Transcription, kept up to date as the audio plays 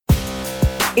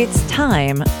It's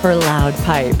time for Loud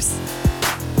Pipes,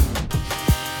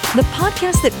 the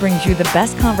podcast that brings you the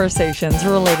best conversations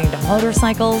relating to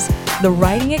motorcycles, the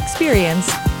riding experience,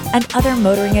 and other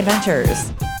motoring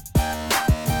adventures.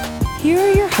 Here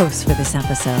are your hosts for this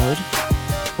episode,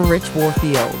 Rich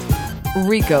Warfield,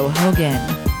 Rico Hogan,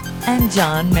 and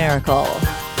John Miracle.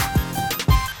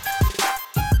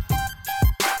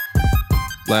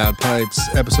 Loud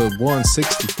Pipes, episode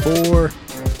 164.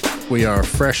 We are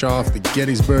fresh off the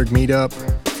Gettysburg meetup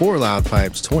for Loud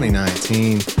Pipes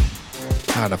 2019.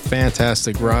 Had a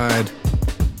fantastic ride.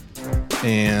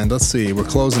 And let's see, we're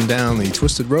closing down the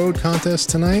Twisted Road contest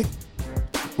tonight.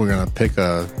 We're going to pick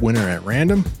a winner at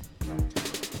random.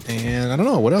 And I don't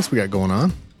know, what else we got going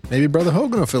on? Maybe Brother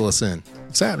Hogan will fill us in.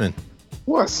 What's happening?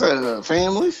 What's up,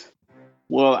 families?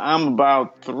 Well, I'm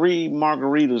about 3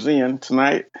 margaritas in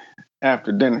tonight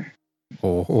after dinner.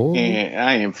 Oh. And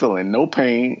I am feeling no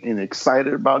pain and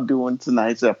excited about doing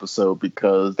tonight's episode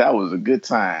because that was a good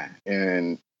time.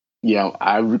 And, yeah,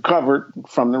 I recovered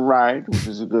from the ride, which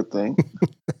is a good thing.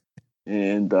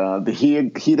 And the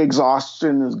heat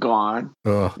exhaustion is gone,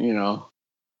 you know.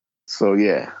 So,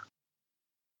 yeah.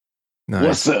 Nice.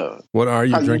 What's up? What are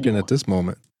you drinking at this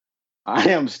moment?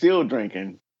 I am still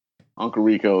drinking Uncle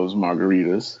Rico's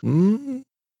margaritas.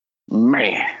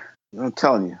 Man, I'm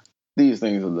telling you, these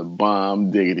things are the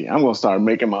bomb diggity. I'm going to start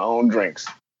making my own drinks.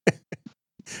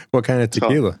 What kind of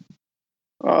tequila?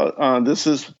 This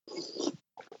is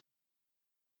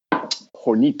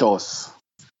Hornitos.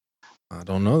 I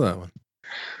don't know that one.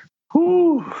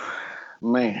 Whew.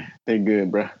 Man, they're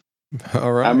good, bro.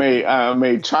 All right. I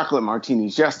made chocolate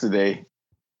martinis yesterday.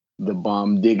 The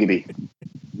bomb diggity.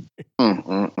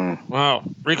 Wow,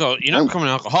 Rico, you're not becoming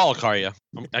an alcoholic, are you?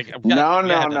 No. I'm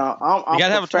gotta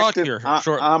have a talk here.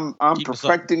 I'm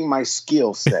perfecting my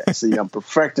skill set. See, I'm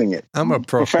perfecting it. I'm a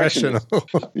professional.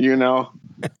 You know.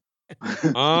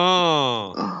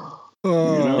 Oh. You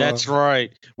know? That's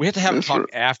right. We have to have a talk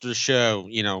after the show.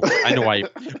 You know, I know why.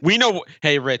 We know.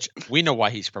 Hey, Rich, we know why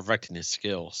he's perfecting his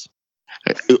skills.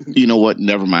 You know what?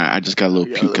 Never mind. I just got a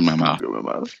little puke in my mouth.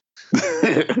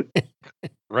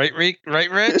 Right, Rick?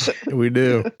 Right, Rich? We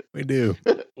do. We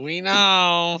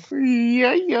know.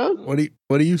 Yeah. What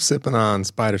are you sipping on,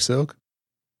 Spider Silk?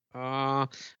 I'm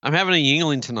having a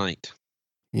Yingling tonight.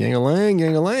 Yang-a-lang.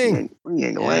 Yang.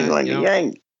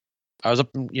 I was up,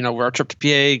 our trip to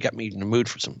PA got me in the mood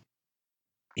for some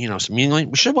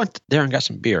Yingling. We should have went there and got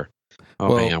some beer.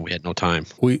 Oh, man, we had no time.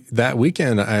 That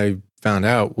weekend, I found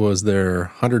out, was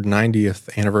their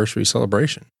 190th anniversary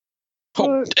celebration.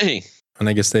 Oh, dang. And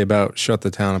I guess they about shut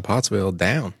the town of Pottsville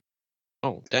down.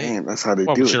 Oh, dang. That's how they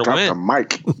do it. Drop the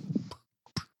mic.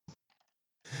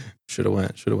 Should have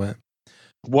went.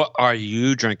 What are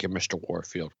you drinking, Mr.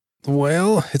 Warfield?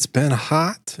 Well, it's been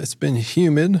hot. It's been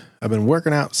humid. I've been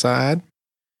working outside.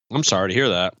 I'm sorry to hear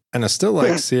that. And I still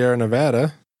like Sierra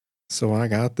Nevada. So I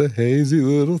got the hazy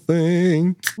little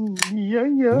thing. Yeah.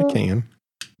 In a can.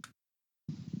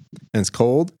 And it's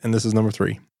cold. And this is number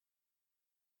 3.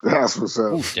 That's what's up.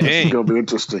 Oh, dang. It's going to be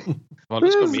interesting. Well,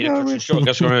 this is going to be an interesting show. I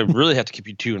guess we're going to really have to keep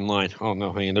you 2 in line. Oh,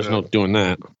 no, hang on. There's no doing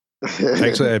that.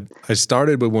 Actually, I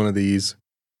started with one of these.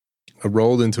 I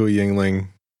rolled into a Yingling.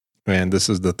 And this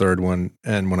is the 3rd one.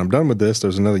 And when I'm done with this,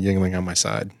 there's another Yingling on my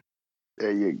side.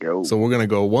 There you go. So we're going to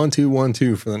go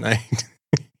 1-2-1-2 for the night.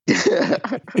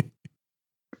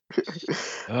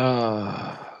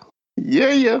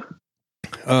 Yeah.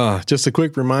 Just a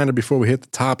quick reminder before we hit the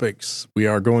topics. We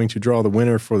are going to draw the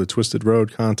winner for the Twisted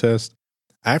Road contest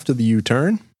after the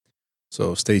U-turn.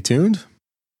 So stay tuned.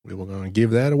 We will going to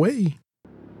give that away.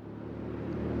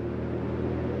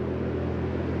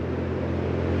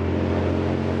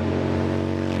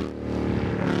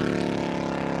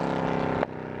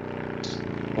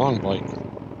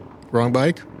 Wrong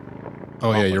bike?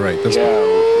 Oh, yeah, you're right. This one.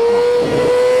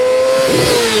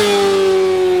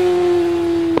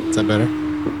 Is that better?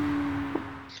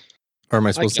 Or am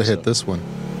I supposed to hit this one?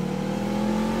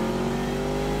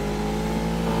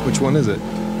 Which one is it?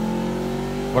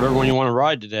 Whatever one you want to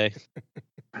ride today.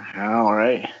 All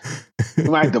right. We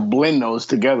might have to blend those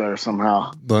together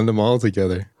somehow. Blend them all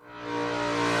together.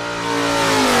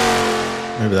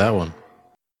 Maybe that one.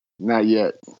 Not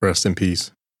yet. Rest in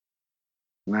peace.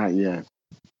 Not yet.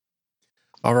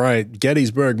 All right.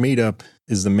 Gettysburg Meetup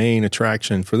is the main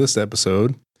attraction for this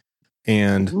episode.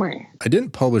 And I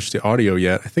didn't publish the audio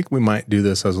yet. I think we might do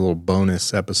this as a little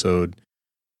bonus episode.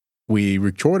 We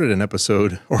recorded an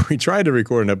episode, or we tried to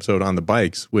record an episode on the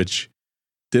bikes, which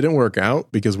didn't work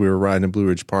out because we were riding Blue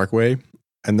Ridge Parkway.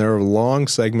 And there are long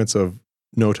segments of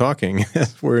no talking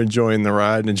as we're enjoying the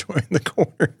ride and enjoying the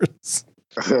corners.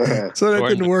 So that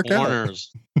didn't work out.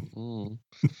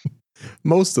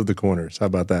 Most of the corners. How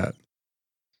about that?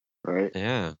 Right.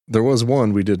 Yeah. There was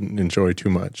one we didn't enjoy too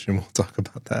much, and we'll talk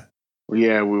about that.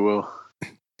 Yeah, we will.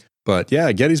 But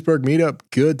yeah, Gettysburg meetup,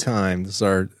 good time. This is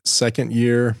our second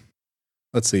year.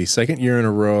 Let's see, second year in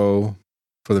a row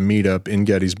for the meetup in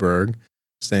Gettysburg,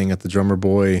 staying at the Drummer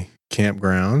Boy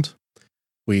campground.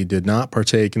 We did not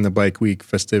partake in the Bike Week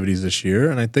festivities this year,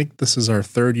 and I think this is our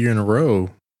third year in a row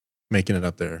making it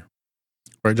up there.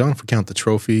 Right, John, if we count the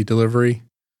trophy delivery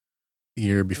the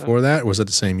year before that, or was it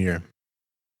the same year?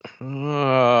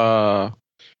 What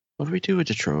did we do with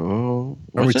the trophy?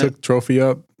 We took trophy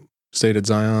up, stayed at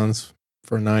Zion's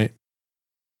for a night.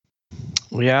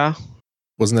 Yeah.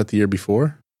 Wasn't that the year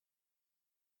before?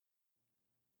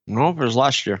 No, it was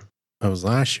last year. That was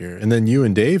last year. And then you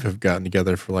and Dave have gotten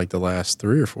together for like the last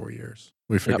 3 or 4 years.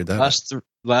 We figured that out.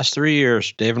 Last 3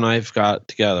 years, Dave and I have got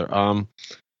together.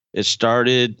 It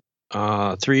started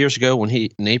 3 years ago when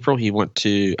in April, he went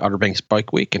to Outer Banks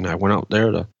Bike Week, and I went out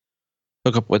there to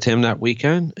hook up with him that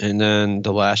weekend. And then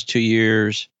the last 2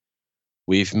 years,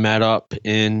 we've met up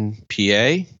in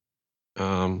PA.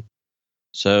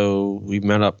 So we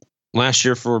met up last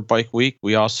year for Bike Week.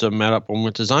 We also met up when we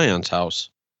went to Zion's house.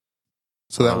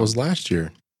 So that was last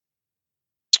year.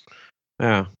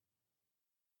 Yeah.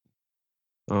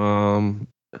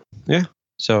 Yeah.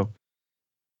 So,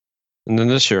 and then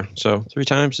this year, so 3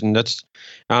 times, and that's,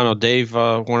 I don't know, Dave.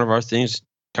 One of our things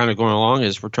kind of going along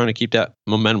is we're trying to keep that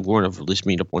momentum going of at least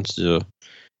meet up once a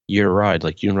year ride,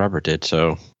 like you and Robert did.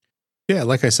 So, yeah,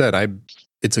 like I said,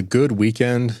 it's a good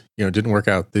weekend. You know, it didn't work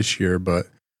out this year, but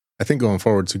I think going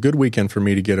forward, it's a good weekend for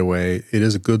me to get away. It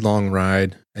is a good long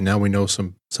ride, and now we know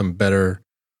some better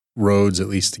roads at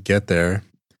least to get there.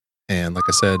 And like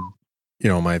I said, you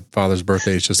know, my father's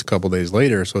birthday is just a couple days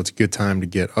later, so it's a good time to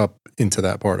get up into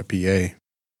that part of PA,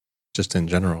 just in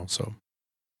general. So,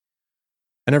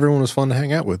 and everyone was fun to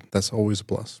hang out with. That's always a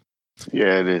plus.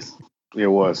 Yeah, it is. It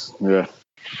was. Yeah.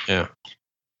 Yeah.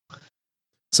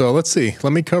 So let's see.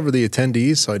 Let me cover the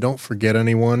attendees so I don't forget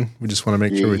anyone. We just want to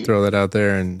make sure we throw that out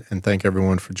there and thank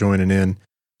everyone for joining in.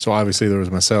 So obviously there was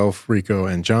myself, Rico,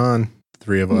 and John. The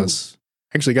 3 of us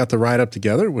actually got to ride up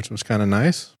together, which was kind of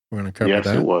nice. We're going to cover that.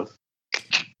 Yes, it was.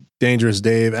 Dangerous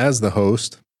Dave as the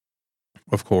host,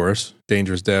 of course.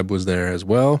 Dangerous Deb was there as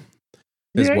well,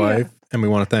 his wife. Yeah. And we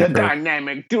want to thank the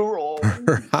dynamic duo,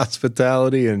 her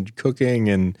hospitality and cooking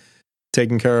and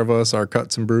taking care of us, our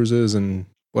cuts and bruises and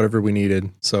whatever we needed.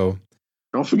 So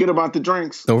don't forget about the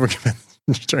drinks. Don't forget about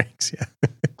the drinks, yeah.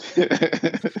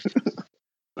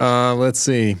 Let's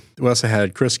see. We also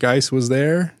had Chris Geis was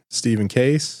there, Stephen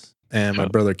Case, and my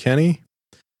brother Kenny.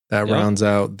 That rounds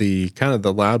out the kind of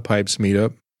the Loud Pipes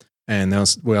meetup. And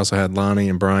we also had Lonnie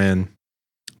and Brian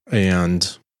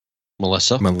and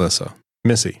Melissa.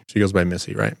 Missy. She goes by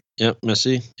Missy, right? Yep,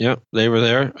 Missy. Yep, they were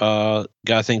there. Got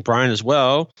to thank Brian as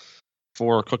well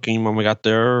for cooking when we got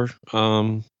there.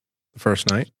 The first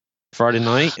night, Friday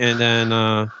night, and then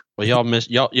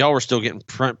y'all were still getting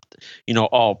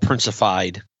all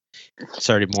princified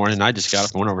Saturday morning. I just got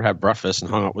up and went over to have breakfast and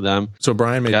hung out with them. So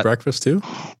Brian made breakfast too?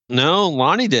 No,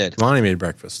 Lonnie did. Lonnie made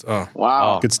breakfast. Oh,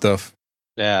 wow, good stuff.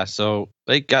 Yeah, so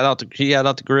he got out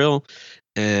the grill,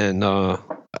 and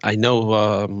I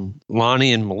know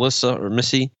Lonnie and Melissa or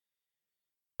Missy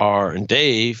and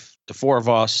Dave, the 4 of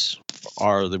us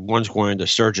are the ones going to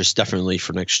Sturgis definitely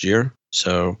for next year.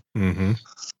 So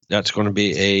that's going to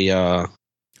be a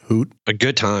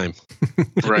good time.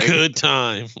 Right. Good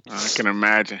time. I can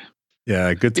imagine.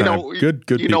 Yeah, good time. Good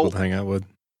people to hang out with.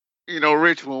 You know,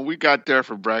 Rich, when we got there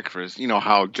for breakfast, you know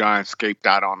how John escaped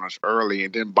out on us early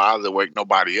and didn't bother to wake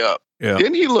nobody up. Yeah.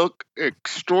 Didn't he look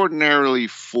extraordinarily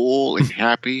full and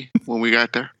happy when we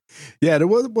got there? Yeah, there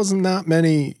wasn't that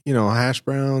many, hash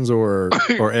browns or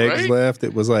eggs left.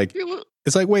 It was like,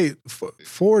 it's like, wait,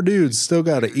 4 dudes still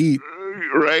got to eat.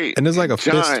 Right. And there's like a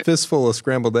fistful of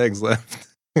scrambled eggs left.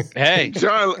 Hey,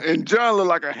 John looked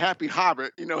like a happy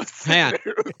hobbit, Man.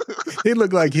 He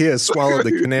looked like he has swallowed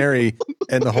the canary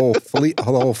and the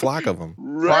whole flock of them.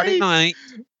 Friday night,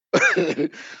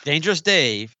 Dangerous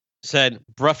Dave said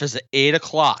breakfast at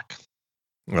 8:00.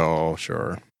 Oh,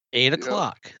 sure.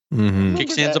 8:00. Mm-hmm.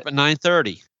 Kickstands up at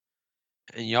 9:30,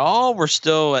 and y'all were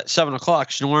still at 7:00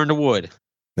 snoring the wood.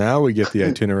 Now we get the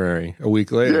itinerary a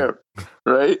week later. Yeah,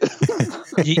 right.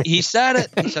 He said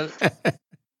it. He said it.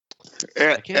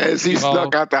 As he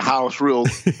snuck out the house real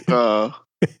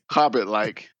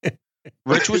hobbit-like.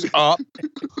 Rich was up.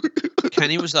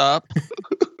 Kenny was up.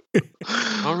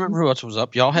 I don't remember who else was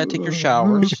up. Y'all had to take your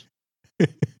showers.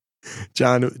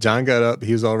 John got up.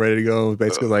 He was all ready to go.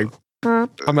 Basically like,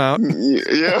 I'm out.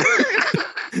 Yeah.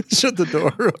 Shut the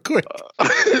door real quick.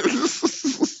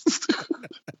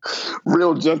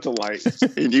 real gentle like,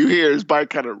 and you hear his bike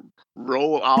kind of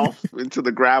roll off into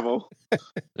the gravel.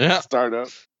 Yeah. Start up.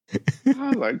 I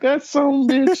was like, that's some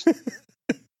bitch.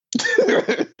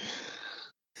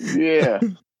 Yeah.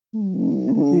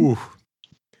 Ooh.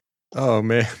 Oh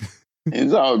man,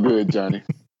 It's all good, Johnny.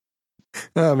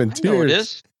 I'm in I know it tears.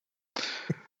 is.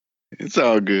 It's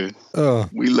all good. Oh,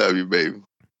 We love you, baby.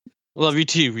 Love you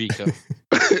too, Rico.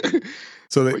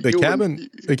 so But the you cabin,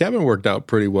 the cabin worked out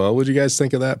pretty well. What did you guys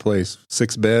think of that place?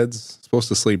 6 beds, supposed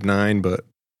to sleep 9, but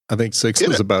I think 6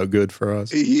 was about good for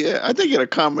us. Yeah, I think it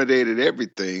accommodated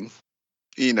everything.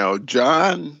 You know,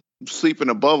 John sleeping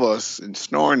above us and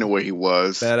snoring the way he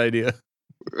was. Bad idea.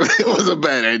 It was a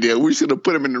bad idea. We should have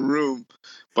put him in the room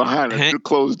behind Hank- the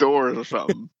closed doors or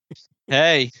something.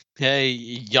 Hey,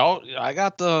 y'all! I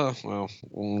got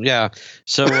yeah.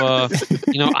 So,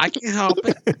 I can't help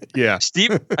it. Yeah.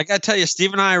 Steve, I gotta tell you,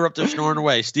 Steve and I are up there snoring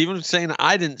away. Steven was saying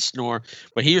I didn't snore,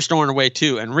 but he was snoring away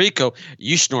too. And Rico,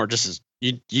 you snore just as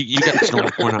you got the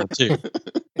snoring going on too.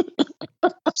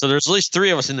 So there's at least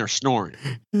 3 of us in there snoring.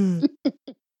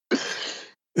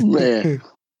 Man.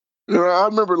 You know, I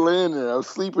remember laying there. I was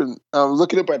sleeping. I was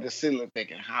looking up at the ceiling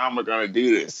thinking, how am I going to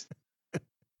do this?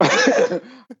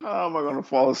 How am I going to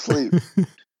fall asleep?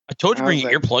 I told you I bring was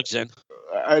your like- earplugs in.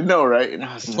 I know, right? And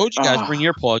I was I told you like, guys bring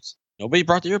earplugs. Nobody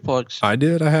brought the earplugs. I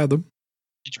did. I had them.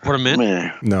 Did you put them in?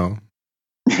 Man. No,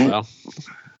 Well,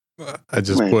 I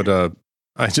just Man.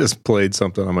 I just played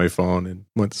something on my phone and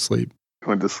went to sleep.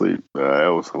 Went to sleep. That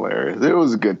was hilarious. It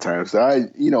was a good time. So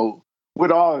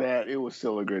with all of that, it was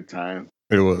still a good time.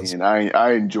 It was. And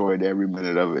I enjoyed every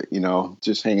minute of it,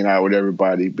 just hanging out with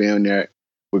everybody, being there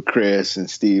with Chris and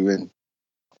Steven.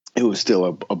 It was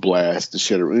still a blast to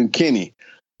shit around. And Kenny,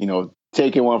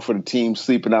 taking one for the team,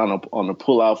 sleeping out on the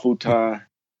pull-out futon.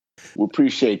 We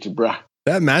appreciate you, bro.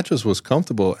 That mattress was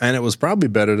comfortable, and it was probably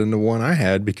better than the one I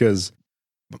had because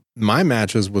my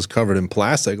mattress was covered in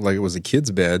plastic like it was a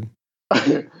kid's bed.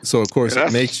 So, of course,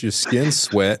 it makes your skin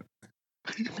sweat.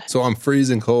 So I'm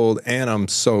freezing cold and I'm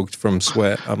soaked from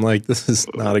sweat. I'm like, this is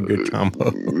not a good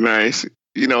combo. Nice.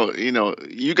 You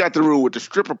got the room with the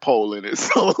stripper pole in it.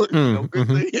 So, good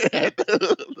thing you had.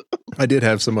 I did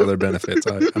have some other benefits,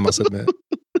 I must admit.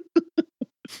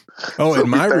 Oh, So in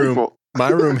my be room, thankful. my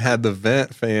room had the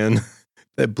vent fan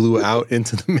that blew out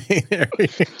into the main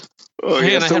area. Oh, yeah.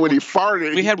 Man, I So had when he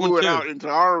farted, we he had blew one it too. out into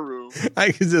our room.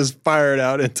 I could just fire it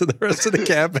out into the rest of the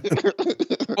cabin.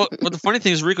 well, the funny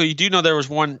thing is, Rico, you do know there was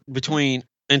one between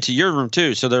into your room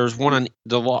too. So there was one on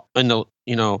the loft,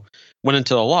 went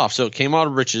into the loft. So it came out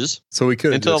of Rich's So we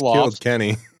could have Into the just killed loft.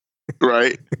 Kenny.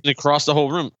 Right. and across the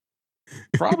whole room.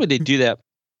 Probably they do that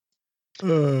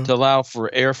to allow for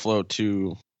airflow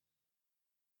to.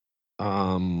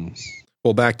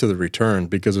 Well, back to the return,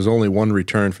 because there's only one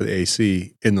return for the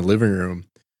AC in the living room,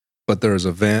 but there was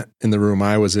a vent in the room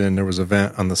I was in. There was a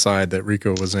vent on the side that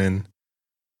Rico was in.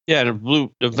 Yeah,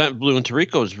 and the vent blew into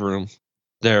Rico's room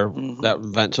there, Mhm. that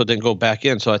vent, so it didn't go back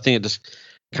in. So I think it just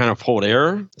kind of pulled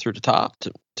air through the top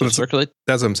to But circulate.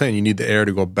 That's what I'm saying. You need the air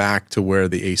to go back to where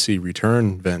the AC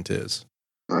return vent is.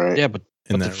 Right. Yeah, but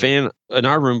In the that room. fan in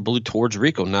our room blew towards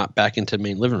Rico, not back into the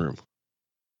main living room.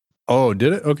 Oh,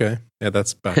 did it? Okay. Yeah,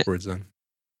 that's backwards then.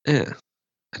 Yeah,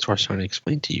 that's what I was trying to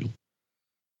explain to you.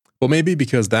 Well, maybe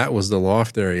because that was the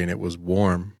loft area and it was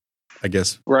warm. I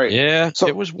guess. Right. Yeah, So,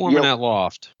 it was warm in yeah. that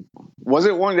loft. Was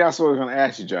it one? That's what I was going to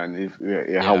ask you, John.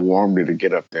 How Yeah. warm did it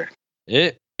get up there?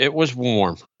 It was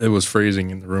warm. It was freezing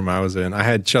in the room I was in. I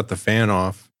had shut the fan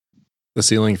off, the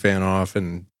ceiling fan off,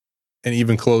 and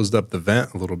even closed up the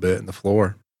vent a little bit in the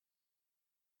floor.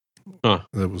 Huh.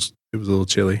 It was a little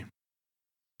chilly.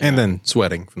 And then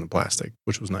sweating from the plastic,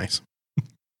 which was nice.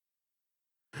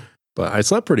 But I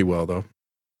slept pretty well though.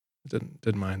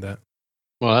 Didn't mind that.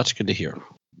 Well, that's good to hear.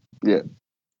 Yeah.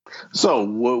 So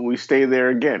will we stay there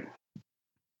again?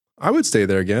 I would stay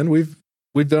there again. We've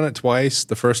done it twice.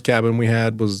 The first cabin we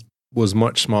had was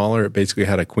much smaller. It basically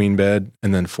had a queen bed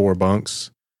and then 4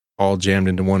 bunks all jammed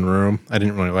into one room. I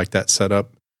didn't really like that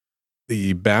setup.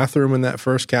 The bathroom in that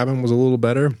first cabin was a little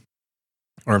better.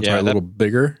 Or I'm Yeah, sorry, a that- little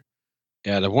bigger.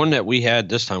 Yeah, the one that we had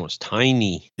this time was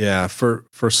tiny. Yeah, for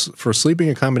sleeping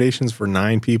accommodations for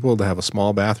 9 people to have a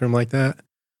small bathroom like that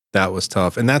was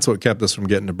tough. And that's what kept us from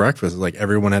getting to breakfast. Like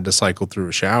everyone had to cycle through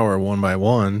a shower one by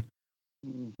one.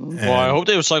 Mm-hmm. Well, I And hope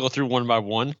they would cycle through one by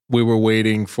one. we were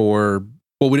waiting for,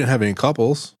 well, we didn't have any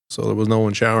couples, so there was no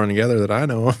one showering together that I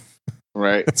know of.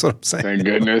 Right. That's what I'm saying. Thank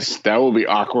goodness. That would be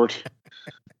awkward.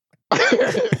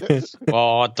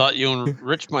 Oh, I thought you and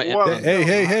Rich might. Well,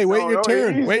 Hey, wait your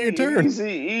turn. Easy, Wait your turn.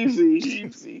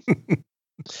 Easy.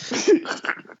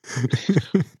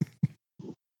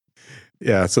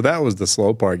 Yeah, so that was the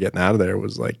slow part. Getting out of there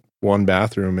was like one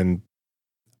bathroom, and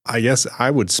I guess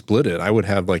I would split it. I would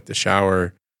have like the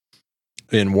shower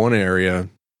in one area,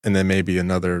 and then maybe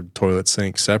another toilet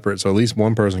sink separate. So at least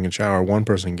one person can shower, one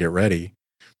person can get ready.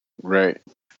 Right.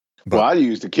 But, Well, I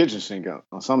use the kitchen sink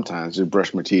sometimes to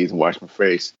brush my teeth and wash my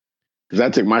face because I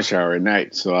took my shower at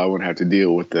night, so I wouldn't have to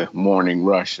deal with the morning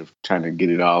rush of trying to get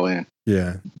it all in.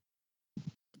 yeah.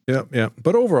 Yeah.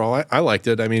 But overall, I liked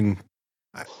it. I mean,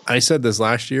 I said this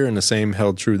last year, and the same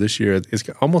held true this year. It's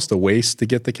almost a waste to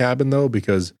get the cabin, though,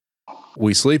 because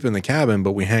we sleep in the cabin,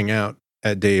 but we hang out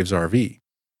at Dave's RV.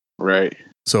 Right.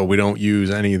 So we don't use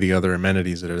any of the other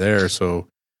amenities that are there. So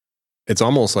it's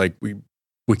almost like we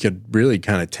could really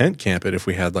kind of tent camp it if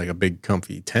we had like a big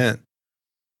comfy tent,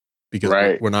 because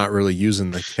Right. we're not really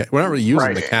using the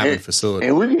cabin facility.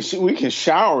 And we can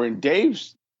shower in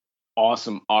Dave's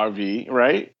awesome RV,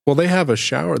 right? Well, they have a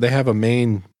shower. They have a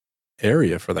main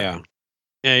area for that. Yeah.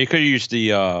 Yeah, you could use the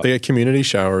They got community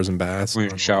showers and baths.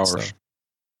 community and all that showers.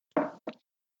 stuff.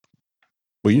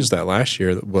 We used that last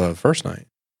year, the first night,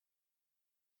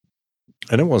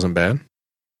 and it wasn't bad.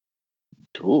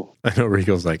 Cool. I know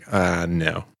Rico's like,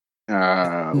 no.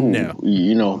 No.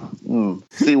 You know,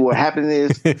 see what happened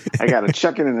is I got to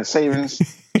chuck it in the savings.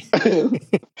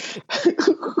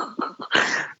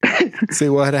 See,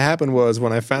 what had happened was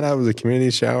when I found out it was a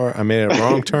community shower, I made a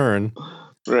wrong turn,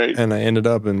 Right. and I ended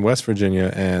up in West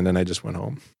Virginia, and then I just went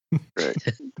home. Right.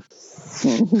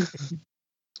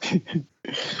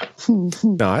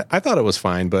 No, I thought it was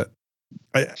fine, but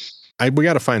we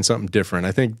got to find something different.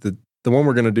 I think the one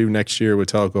we're going to do next year with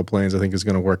Telco Plains, I think is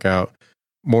going to work out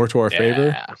more to our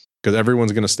favor, because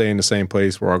everyone's going to stay in the same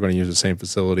place. We're all going to use the same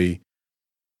facility.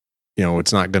 You know,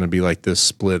 it's not going to be like this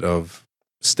split of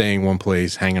staying one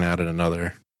place, hanging out at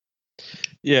another.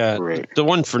 Yeah, Right. the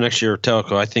one for next year,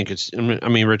 Telco, I think it's. I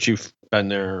mean, Rich, you've been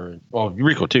there. Well,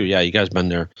 Rico too. Yeah, you guys been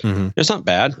there. Mm-hmm. It's not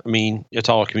bad. I mean, it's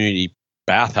all a community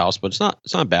bathhouse, but it's not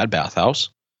a bad bathhouse.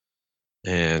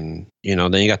 And you know,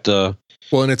 then you got the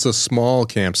Well, and it's a small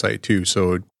campsite too,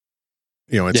 so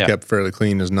you know it's Yeah. kept fairly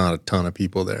clean. There's not a ton of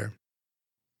people there.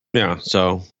 yeah.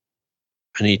 So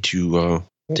I need to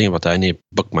think about that. I need to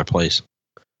book my place.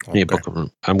 I need to Okay. book a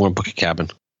room. I'm going to book a cabin.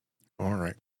 All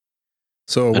right.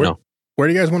 So I know. where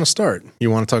do you guys want to start? You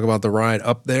want to talk about the ride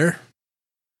up there,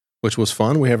 which was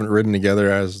fun. We haven't ridden together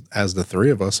as the three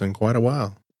of us in quite a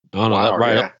while. Oh no, Wow,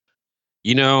 right yeah. up.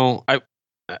 You know,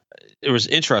 it was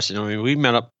interesting. I mean, we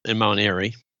met up in Mount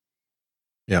Airy,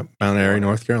 Yep, Mount Airy,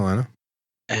 North Carolina.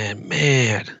 and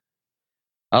man,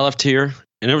 I left here,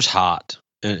 and it was hot.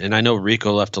 And I know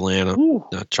Rico left Atlanta, Ooh.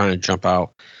 not trying to jump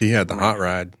out. He had the hot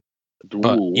ride.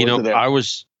 But Ooh, you know, wasn't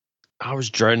that- I was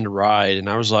dreading the ride, and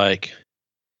I was like,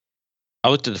 I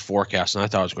looked at the forecast, and I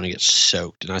thought I was going to get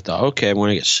soaked, and I thought, okay, I'm going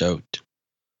to get soaked.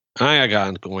 And I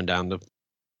got going down to,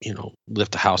 you know,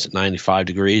 lift the house at 95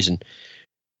 degrees, and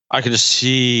I could just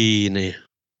see in the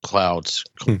clouds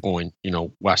going, you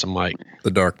know, west. I'm like,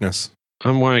 The darkness.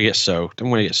 I'm going to get soaked. I'm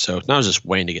going to get soaked. And I was just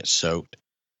waiting to get soaked.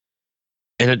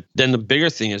 And then the bigger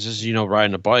thing is, you know,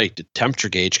 riding a bike, the temperature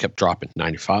gauge kept dropping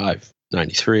 95,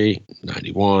 93,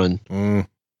 91, Mm,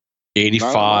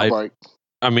 85. Like,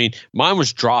 I mean, mine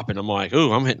was dropping. I'm like,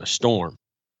 ooh, I'm hitting a storm.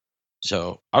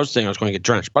 So I was thinking I was going to get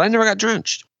drenched, but I never got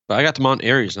drenched. But I got to Mount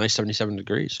Airy, it's nice 77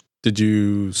 degrees. did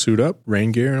you suit up,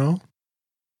 rain gear and all?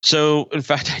 So, in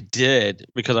fact, I did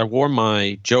because I wore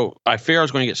my Joe. I figured I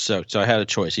was going to get soaked. So I had a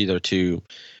choice either to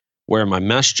wear my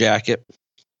mesh jacket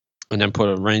and then put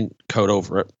a raincoat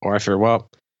over it, or I figured, well,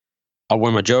 I'll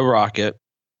wear my Joe Rocket.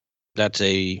 That's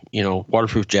a, you know,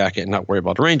 waterproof jacket and not worry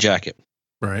about the rain jacket.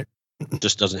 Right. It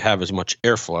just doesn't have as much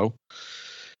airflow.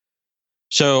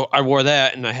 So I wore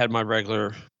that and I had my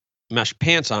regular mesh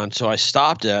pants on. So I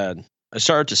started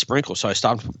to sprinkle. So I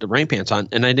stopped with the rain pants on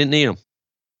and I didn't need them.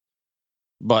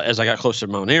 But as I got closer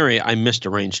to Mount Airy, I missed a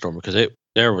rainstorm because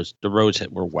the roads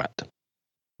were wet.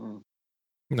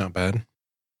 Not bad.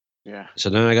 yeah. So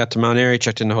then I got to Mount Airy,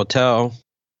 checked in the hotel,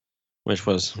 which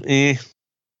was It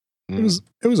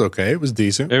was okay. It was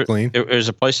decent, clean. It was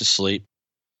a place to sleep.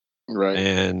 Right.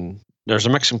 And there's a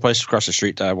Mexican place across the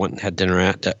street that I went and had dinner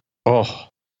at. Good.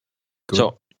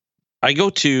 So I go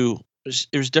to,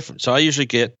 it was different. So I usually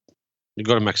go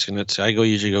to Mexican.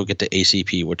 Usually go get the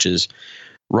ACP, which is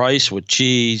rice with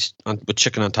cheese with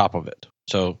chicken on top of it.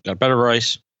 So got better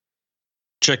rice,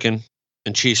 chicken,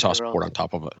 and cheese sauce poured on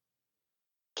top of it.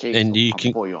 Queso and you con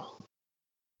can- pollo.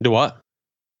 Do what?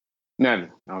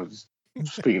 Nothing. I was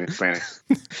just speaking in Spanish.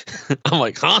 I'm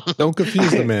like, huh? Don't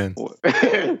confuse the man.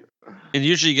 And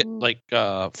usually you get like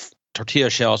tortilla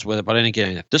shells with it, but I didn't get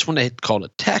any. This one they called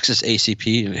it Texas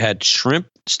ACP, and it had shrimp,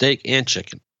 steak, and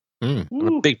chicken. Mm.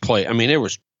 on a big plate. I mean, it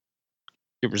was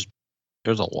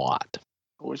a lot.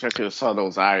 I wish I could have saw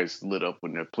those eyes lit up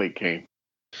when the plate came.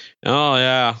 Oh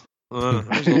yeah,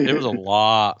 it was a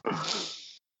lot.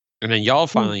 And then y'all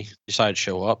finally decided to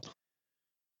show up.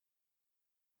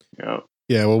 Yeah.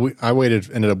 Yeah, well,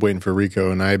 ended up waiting for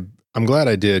Rico, and I'm glad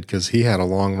I did because he had a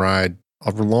long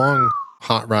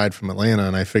hot ride from Atlanta,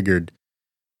 and I figured,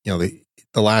 the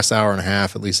last hour and a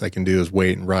half at least I can do is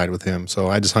wait and ride with him. So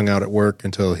I just hung out at work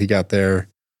until he got there.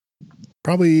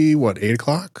 Probably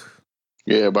 8:00?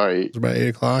 Yeah, about 8. It was about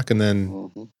 8:00, and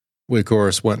then we of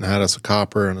course went and had us a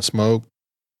copper and a smoke.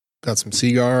 Got some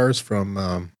cigars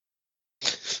from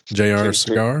JR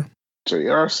Cigar.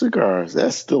 JR Cigars.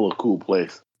 That's still a cool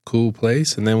place. Cool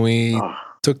place. And then we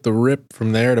took the rip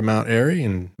from there to Mount Airy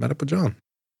and met up with John.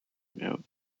 Yeah,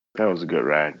 that was a good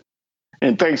ride.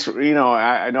 And thanks for,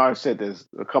 I know I've said this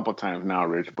a couple times now,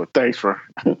 Rich, but thanks for,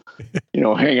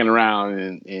 hanging around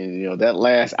and that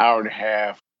last hour and a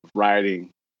half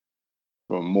riding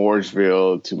from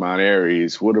Mooresville to Mount Airy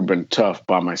would have been tough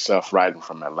by myself riding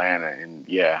from Atlanta. And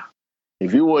yeah,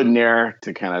 if you wasn't there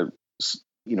to kind of,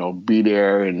 be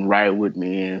there and ride with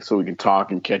me so we can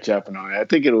talk and catch up and all that, I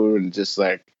think it would have been just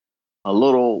like a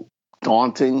little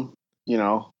daunting,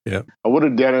 Yeah. I would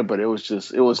have done it, but it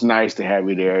was nice to have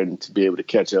you there and to be able to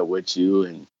catch up with you.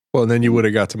 And then you would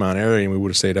have got to Mount Airy and we would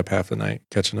have stayed up half the night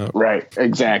catching up. Right.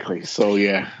 Exactly. So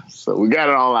yeah. So we got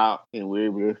it all out and we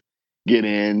were able to get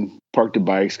in, park the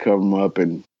bikes, cover them up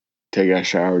and take our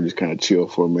shower, just kind of chill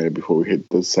for a minute before we hit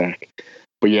the sack.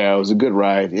 But yeah, it was a good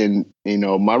ride. And,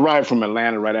 my ride from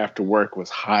Atlanta right after work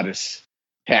was hot as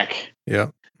heck. Yeah.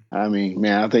 I mean,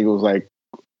 man, I think it was like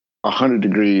 100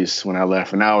 degrees when I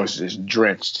left and I was just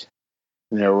drenched.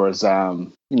 And there was,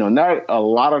 not a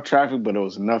lot of traffic, but it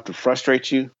was enough to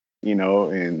frustrate you,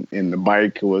 and the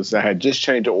bike I had just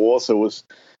changed the oil. So it was,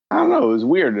 I don't know, it was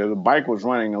weird. The bike was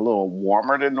running a little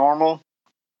warmer than normal.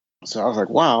 So I was like,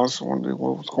 wow, I was wondering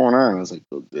what's going on. I was like,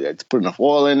 it's put enough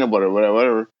oil in it,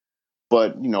 whatever.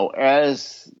 But,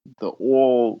 as the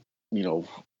oil, I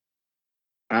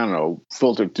don't know,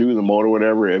 filtered through the motor,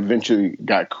 whatever, it eventually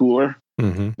got cooler.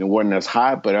 Mm-hmm. It wasn't as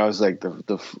hot, but I was like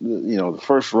the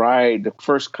first ride, the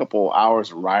first couple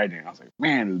hours of riding, I was like,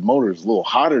 man, the motor is a little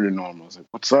hotter than normal. I was like,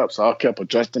 what's up? So I kept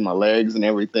adjusting my legs and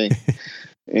everything.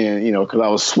 And, because I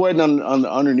was sweating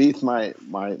underneath my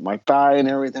thigh and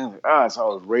everything. I was like, so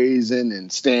I was raising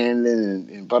and standing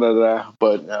and blah.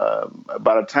 But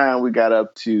by the time we got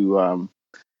up to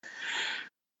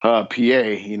PA,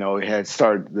 it had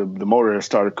started, the motor had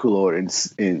started cool and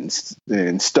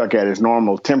stuck at its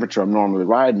normal temperature I'm normally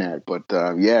riding at. But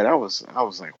I was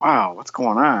like, wow, what's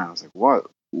going on? I was like,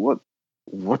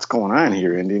 what's going on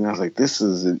here, Indy? And I was like, this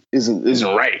isn't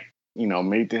right.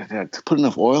 Maybe they had to put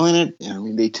enough oil in it. I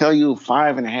mean, they tell you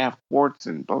 5.5 quarts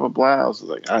and blah, blah, blah. I was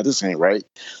like, this ain't right.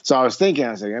 So I was thinking,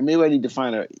 I was like, maybe I need to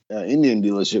find an Indian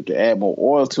dealership to add more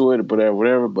oil to it or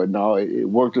whatever. But no, it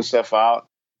worked itself out.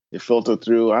 It filtered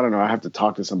through. I don't know. I have to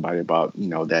talk to somebody about,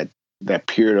 that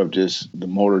period of just the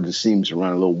motor just seems to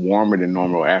run a little warmer than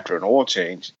normal after an oil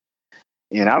change.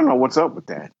 And I don't know what's up with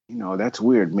that. That's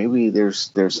weird. Maybe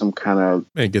there's some kind of...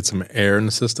 Maybe get some air in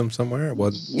the system somewhere. It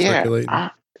wasn't circulating.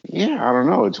 I don't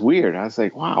know. It's weird. I was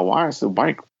like, wow, why is the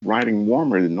bike riding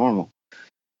warmer than normal?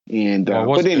 And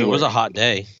but anyway, it was a hot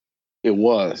day. It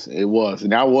was.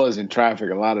 And I was in traffic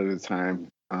a lot of the time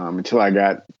until I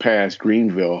got past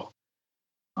Greenville.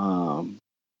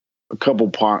 A couple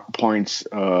points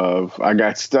of I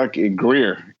got stuck in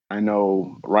Greer. I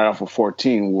know right off of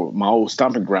 14, my old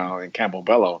stomping ground in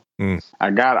Campobello. I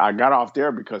got off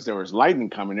there because there was lightning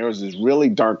coming. There was this really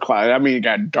dark cloud. I mean, it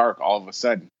got dark all of a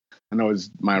sudden. I know it's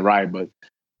my ride, but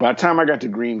by the time I got to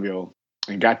Greenville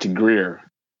and got to Greer,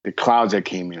 the clouds that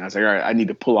came in, I was like, all right, I need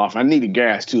to pull off. I needed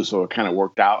gas too, so it kind of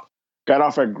worked out. Got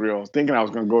off at Greer, thinking I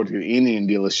was going to go to the Indian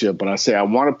dealership, but I said I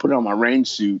want to put on my rain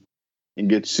suit and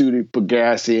get suited, put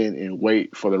gas in, and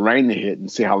wait for the rain to hit and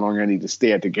see how long I need to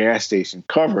stay at the gas station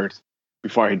covered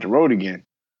before I hit the road again.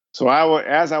 So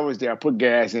as I was there, I put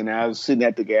gas in. I was sitting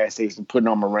at the gas station, putting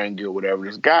on my rain gear, whatever.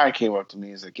 This guy came up to me.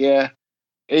 He's like, yeah,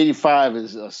 85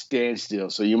 is a standstill,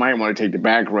 so you might want to take the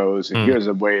back roads. And here's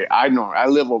a way I know. I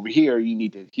live over here. You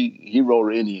need to. He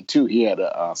rode an Indian too. He had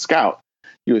a Scout.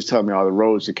 He was telling me all the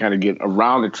roads to kind of get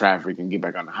around the traffic and get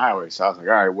back on the highway. So I was like,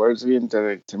 all right, where's it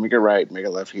to make a right, make a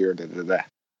left here, I was like,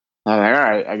 all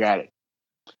right, I got it.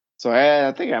 So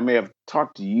I think I may have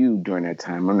talked to you during that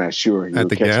time. I'm not sure. At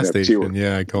the gas station,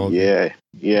 yeah, I called. Yeah.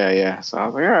 So I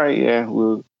was like, all right, yeah, we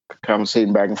were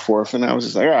conversating back and forth, and I was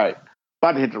just like, all right,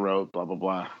 about to hit the road, blah, blah,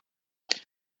 blah.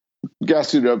 Got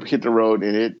suited up, hit the road,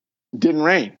 and it didn't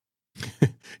rain.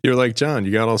 You're like, John,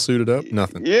 you got all suited up?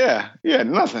 Nothing. Yeah,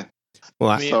 nothing. Well,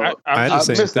 I mean, So I had the I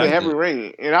same missed the thing. heavy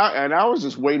rain, and I was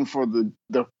just waiting for the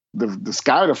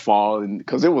sky to fall, and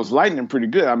because it was lightning pretty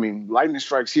good. I mean, lightning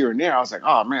strikes here and there. I was like,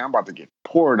 oh man, I'm about to get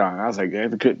poured on. I was like,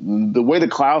 the way the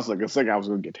clouds look, it's like I was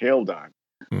going to get hailed on.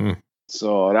 Mm.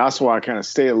 So that's why I kind of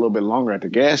stayed a little bit longer at the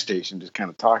gas station, just kind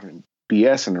of talking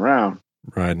BSing around.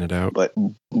 Riding it out. But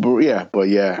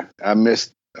yeah, I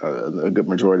missed a good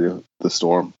majority of the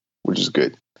storm, which is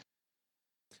good.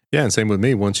 Yeah, and same with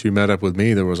me. Once you met up with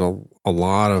me, there was a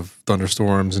lot of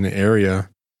thunderstorms in the area.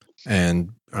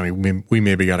 And I mean, we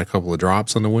maybe got a couple of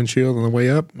drops on the windshield on the way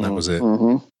up. And that was it.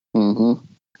 Mm-hmm. Mm-hmm.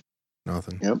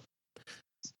 Nothing. Yep.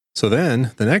 So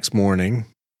then the next morning,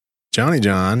 Johnny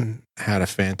John had a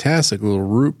fantastic little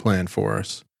route plan for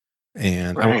us.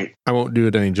 And Right. I won't do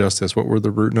it any justice. What were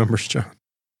the route numbers, John?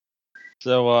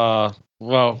 So,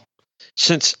 well,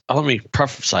 since let me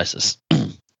preface this.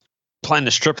 Plan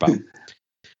this trip out.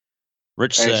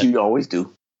 Rich As said, you always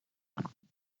do.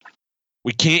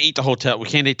 we can't eat the hotel. We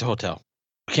can't eat the hotel.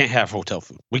 We can't have hotel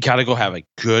food. We got to go have a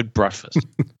good breakfast.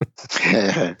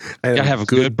 I Gotta have a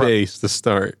good base to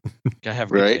start. Got to have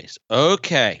a good Right. taste.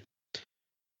 Okay.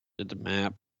 Did the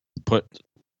map. Put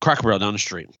Cracker Barrel down the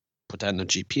street. Put that in the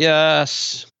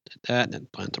GPS. Did that and then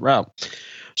planned the route.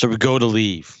 So we go to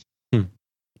leave.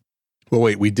 Well,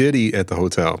 wait, we did eat at the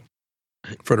hotel.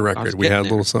 For the record, we getting had a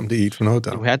there. little something to eat from the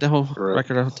hotel. We had the whole Correct.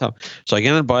 record of the hotel. So I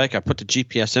get on the bike. I put the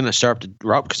GPS in. I start up the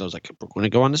route because I was like, we're going to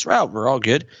go on this route. We're all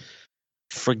good.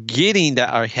 Forgetting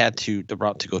that I had the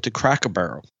route to go to Cracker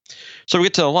Barrel. So we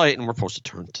get to the light and we're supposed to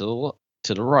turn to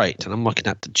the right. And I'm looking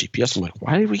at the GPS. I'm like,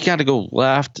 why do we got to go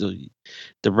left?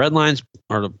 The red lines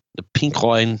or the pink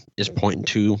line is pointing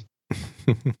to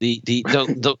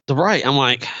the right. I'm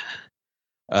like,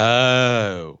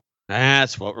 oh,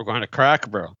 that's what we're going to Cracker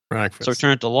Barrel. Breakfast. So we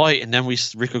turn at the light, and then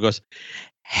Rico goes,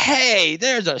 "Hey,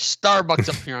 there's a Starbucks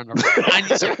up here on the right. I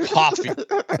need some coffee."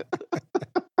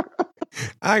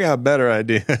 I got a better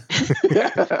idea.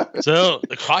 So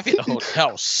the coffee at the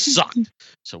hotel sucked.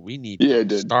 So we need Yeah, it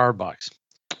did. Starbucks.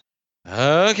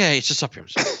 Okay, it's just up here.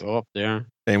 So go up there,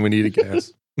 And we needed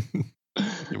gas. and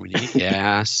we need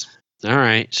gas. All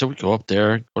right, so we go up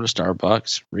there, go to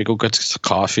Starbucks. Rico gets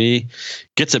coffee,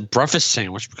 gets a breakfast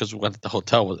sandwich because we went at the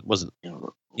hotel wasn't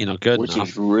good Which enough.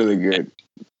 is really good.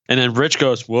 And then Rich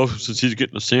goes, "Well, since he's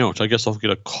getting a sandwich, I guess I'll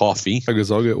get a coffee." I guess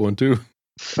I'll get one too.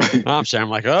 I'm saying, I'm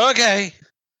like, okay.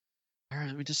 All right,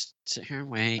 let me just sit here and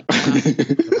wait.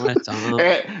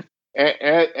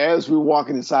 As we're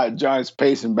walking inside, John's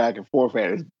pacing back and forth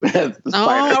at the No,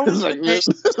 spider. It's like this.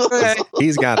 okay.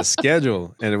 He's got a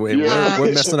schedule, and we're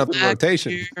messing up the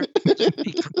rotation.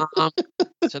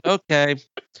 I said, okay.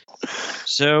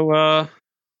 So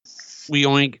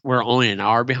we're only an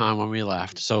hour behind when we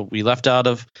left. So we left out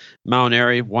of Mount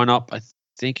Airy, went up, I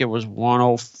think it was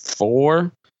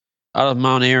 104 out of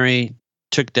Mount Airy,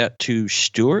 took that to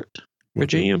Stewart,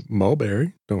 Virginia.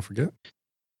 Mulberry, don't forget.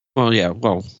 Well, yeah,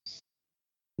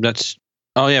 that's.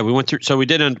 Oh yeah, we went through. So we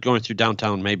did end up going through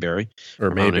downtown Mayberry. Or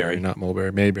Mount Mayberry, Airy. not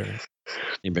Mulberry. Mayberry.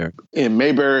 Mayberry. And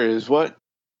Mayberry is what?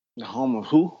 The home of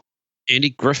who? Andy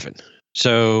Griffin.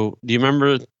 So do you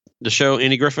remember the show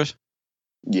Andy Griffith?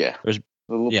 Yeah. There's-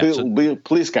 The little yeah,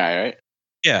 police guy, right?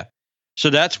 Yeah. So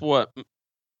that's what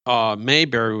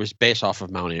Mayberry was based off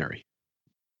of Mount Airy.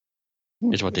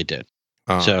 Is what they did.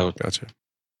 Oh, So- gotcha.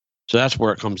 So that's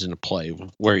where it comes into play,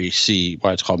 where you see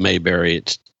why it's called Mayberry.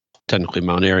 It's technically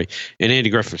Mount Airy. And Andy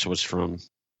Griffith was from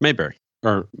Mayberry,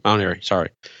 or Mount Airy, sorry.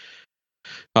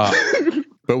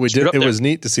 But we Stood did. up It there. was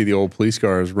neat to see the old police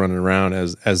cars running around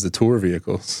as the tour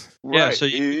vehicles. Yeah, Right. so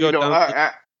you you go know,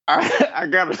 down- I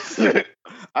gotta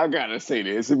say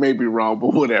this. It may be wrong,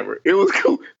 but whatever. It was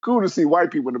cool to see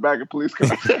white people in the back of police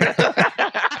cars.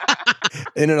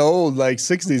 In an old, like,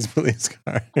 60s police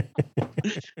car.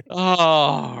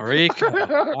 Oh, Rico.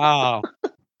 Wow.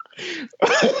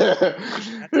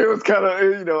 It was kind of,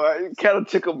 it kind of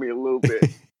tickled me a little bit.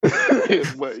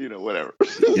 But, whatever.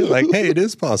 You're like, hey, it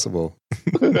is possible.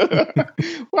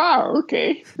 Wow,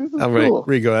 okay. This is All right, cool.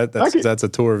 Rico, that's a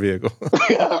tour vehicle.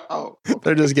 Oh,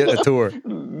 They're just getting a tour.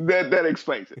 that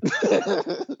explains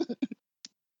it.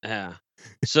 Yeah.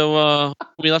 So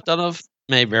we left out of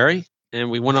Mayberry and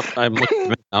we went up. I'm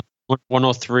looking at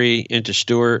 103 into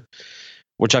Stewart,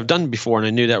 which I've done before, and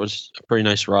I knew that was a pretty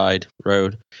nice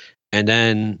road. And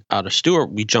then out of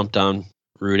Stewart, we jumped on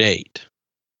Route 8,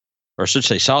 or I should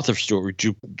say south of Stewart.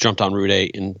 We jumped on Route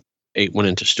 8, and 8 went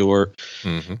into Stewart.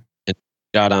 Mm-hmm. And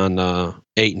got on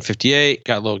 8 and 58.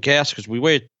 Got a little gas because we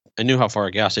waited. I knew how far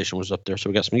a gas station was up there, so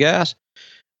we got some gas,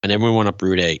 and then we went up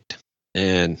Route 8.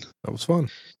 And That was fun.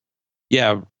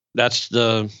 yeah, that's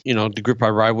the group I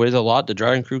ride with a lot, the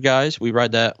Dragon Crew guys. We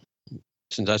ride that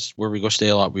since that's where we go stay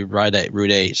a lot. We ride at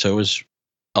Route 8, so it was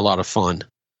a lot of fun.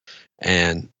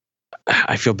 And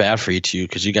I feel bad for you two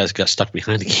because you guys got stuck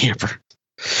behind the camper.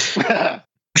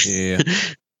 Yeah.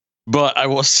 But I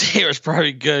will say it was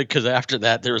probably good because after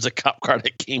that there was a cop car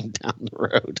that came down the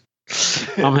road.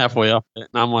 I'm halfway up it,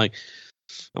 and I'm like,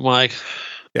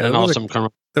 Yeah, and also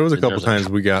there was a couple times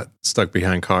we got stuck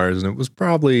behind cars, and it was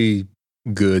probably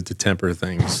good to temper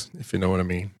things, if you know what I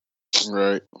mean.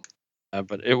 Right.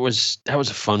 But that was a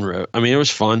fun road. I mean, it was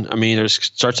fun. I mean, it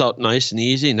starts out nice and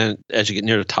easy, and then as you get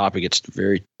near the top, it gets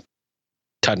very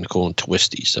technical and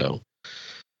twisty. So,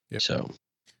 yep. So.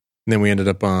 And then we ended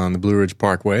up on the Blue Ridge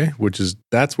Parkway,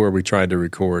 that's where we tried to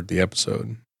record the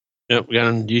episode. Yep,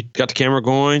 you got the camera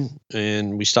going,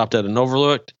 and we stopped at an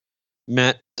overlook.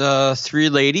 Met 3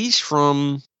 ladies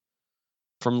from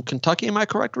Kentucky. Am I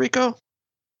correct, Rico?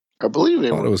 I believe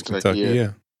it was Kentucky.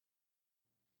 Yeah.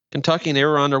 Kentucky, and they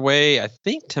were on their way, I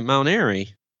think, to Mount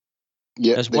Airy.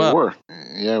 Yeah, as well. They were.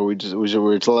 Yeah, we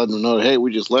were letting them know, hey,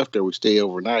 we just left there. We stay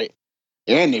overnight,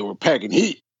 and they were packing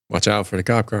heat. Watch out for the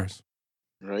cop cars.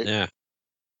 Right. Yeah.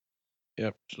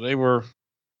 Yep. So they were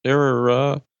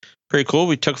pretty cool.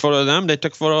 We took a photo of them. They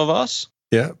took a photo of us.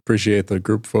 Yeah, appreciate the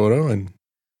group photo, and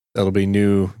that'll be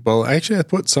new. Well, actually, I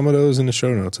put some of those in the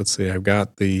show notes. Let's see. I've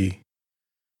got the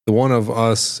one of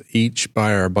us each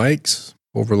by our bikes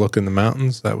overlooking the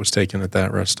mountains. That was taken at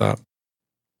that rest stop.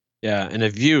 Yeah, and the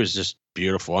view is just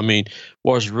beautiful. I mean,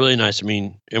 what was really nice, I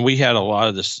mean, and we had a lot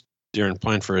of this during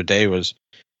plan for a day was,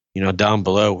 down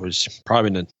below was probably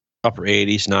in the upper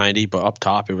 80s, 90, but up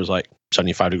top it was like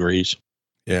 75 degrees.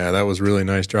 Yeah, that was really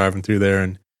nice driving through there.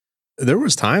 And there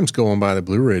was times going by the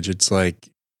Blue Ridge, it's like,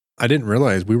 I didn't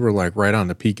realize we were like right on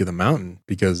the peak of the mountain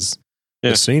because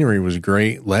the scenery was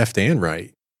great left and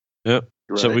right. Yep.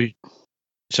 Right.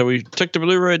 So we took the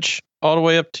Blue Ridge all the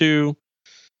way up to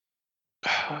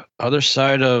other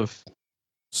side of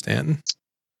Stanton.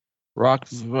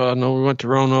 No, we went to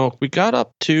Roanoke. We got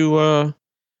up to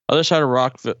other side of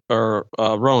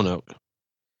Roanoke,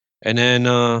 and then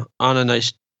on a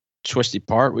nice twisty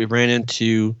part, we ran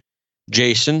into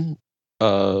Jason,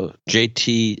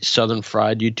 JT Southern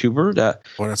Fried YouTuber.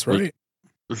 That's right.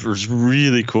 Was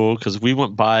really cool because we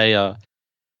went by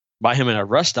him at a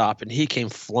rest stop, and he came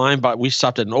flying by. We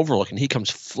stopped at an overlook, and he comes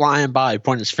flying by,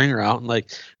 pointing his finger out, and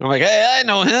I'm like, hey, I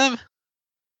know him.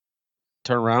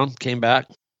 Turn around, came back,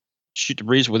 shoot the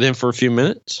breeze with him for a few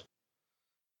minutes.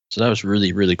 So that was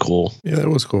really, really cool. Yeah, that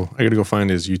was cool. I got to go find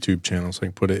his YouTube channel so I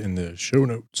can put it in the show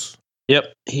notes.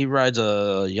 Yep, he rides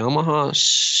a Yamaha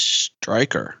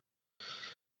Striker,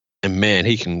 and man,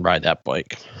 he can ride that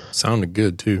bike. Sounded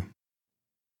good too.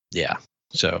 Yeah.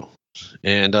 So,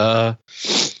 and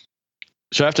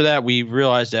so after that, we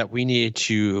realized that we needed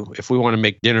to, if we want to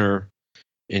make dinner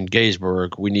in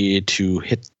Gettysburg, we needed to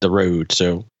hit the road.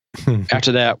 So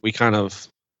after that, we kind of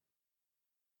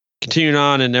continued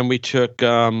on, and then we took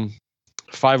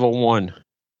 501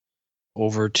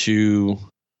 over to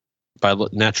by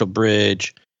Natural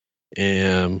Bridge,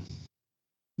 and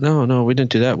no, we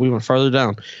didn't do that. We went farther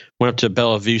down. Went up to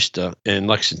Bella Vista in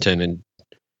Lexington and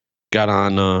got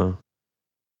on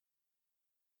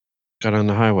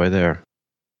the highway there.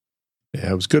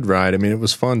 Yeah, it was a good ride. I mean, it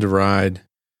was fun to ride,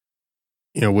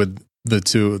 with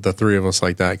the three of us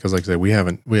like that. Because, like I said, we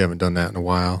haven't done that in a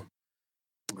while,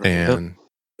 and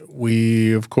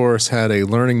we, of course, had a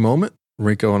learning moment.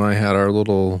 Rico and I had our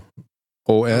little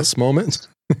OS moment.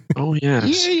 Oh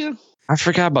yes, yeah. I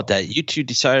forgot about that. You two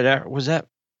decided that was that.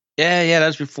 Yeah,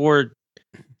 that's before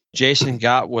Jason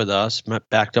got with us,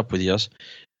 backed up with us.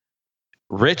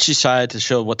 Rich decided to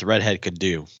show what the redhead could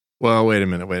do. Well, wait a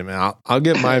minute. I'll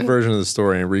get my version of the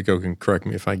story, and Rico can correct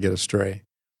me if I get astray.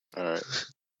 All right.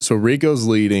 So Rico's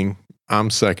leading. I'm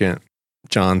second.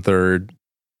 John third.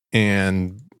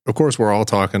 And, of course, we're all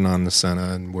talking on the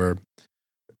Senna, and we're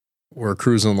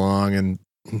cruising along. And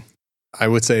I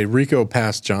would say Rico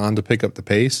passed John to pick up the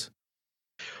pace.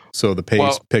 So the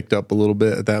pace picked up a little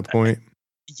bit at that point.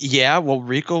 Yeah, well,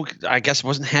 Rico, I guess,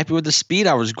 wasn't happy with the speed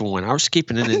I was going. I was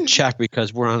keeping it in check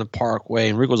because we're on the parkway,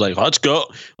 and Rico was like, let's go.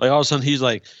 Like, all of a sudden, he's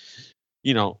like,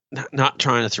 not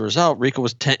trying to throw us out. Rico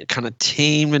was kind of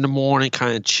tame in the morning,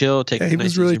 kind of chill, taking a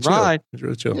nice easy ride. He was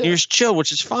really chill. He was chill,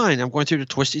 which is fine. I'm going through the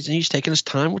twisties, and he's taking his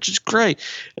time, which is great.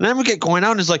 And then we get going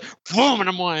out, and it's like, boom, and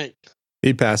I'm like.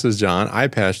 He passes John. I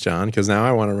pass John because now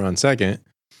I want to run second.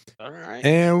 All right.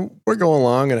 And we're going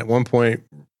along, and at one point,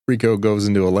 Rico goes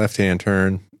into a left-hand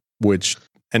turn, which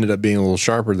ended up being a little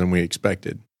sharper than we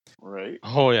expected. Right.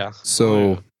 Oh yeah.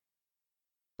 So,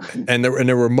 and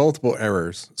there were multiple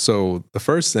errors. So the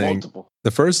first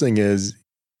thing is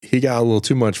he got a little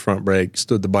too much front brake,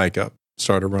 stood the bike up,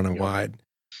 started running wide.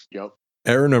 Yep.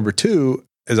 Error number 2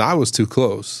 is I was too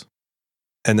close.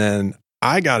 And then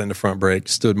I got into front brake,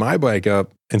 stood my bike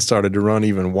up, and started to run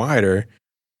even wider.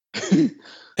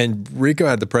 And Rico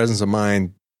had the presence of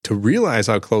mind to realize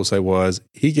how close I was.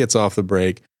 He gets off the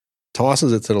brake,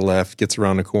 tosses it to the left, gets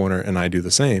around the corner, and I do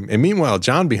the same. And meanwhile,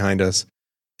 John behind us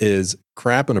is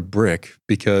crapping a brick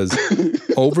because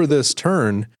over this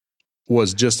turn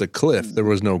was just a cliff. There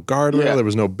was no guardrail. There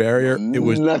was no barrier. It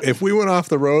was nothing. If we went off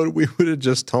the road, we would have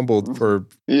just tumbled for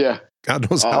God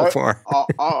knows how far.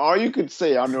 All you could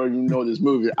say, I don't know if you know this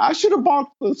movie, I should have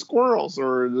bought the squirrels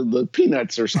or the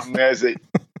peanuts or something. As it,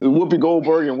 Whoopi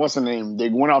Goldberg and what's her name? They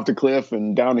went off the cliff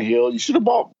and down the hill. You should have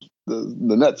bought the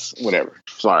nuts, whatever.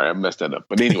 Sorry, I messed that up.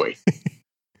 But anyway.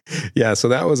 Yeah, so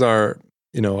that was our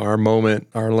moment,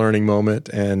 our learning moment.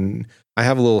 And I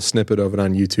have a little snippet of it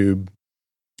on YouTube.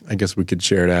 I guess we could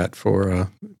share that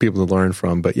for people to learn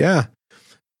from. But yeah,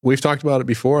 we've talked about it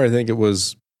before. I think it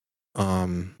was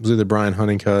either Brian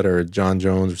Honeycutt or John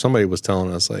Jones or somebody was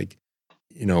telling us, like,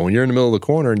 you know, when you're in the middle of the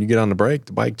corner and you get on the brake,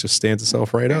 the bike just stands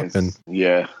itself right up. And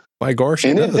by gosh,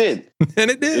 and it did.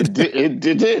 And it did. It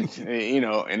did. You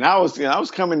know, and I was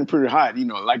coming in pretty hot. You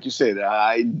know, like you said,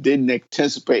 I didn't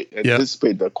anticipate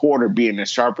the corner being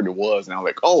as sharp as it was. And I was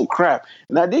like, oh crap.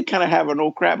 And I did kind of have an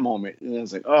oh crap moment. And I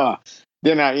was like,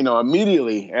 Then I,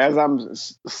 immediately as I'm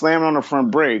slamming on the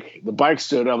front brake, the bike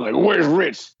stood up. I'm like, where's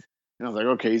Rich? And I was like,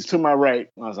 okay, he's to my right.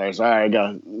 I was like, sorry, I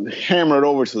got to hammer it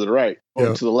over to the right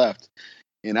or to the left.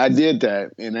 And I did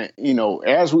that. And,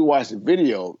 as we watched the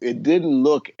video, it didn't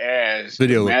look as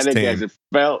dramatic as it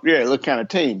felt. Yeah, it looked kind of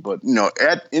tame. But,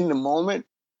 in the moment,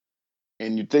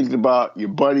 and you're thinking about your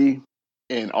buddy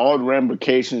and all the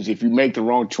ramifications, if you make the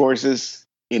wrong choices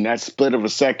in that split of a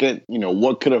second,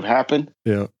 what could have happened?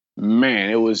 Yeah. Man,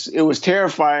 it was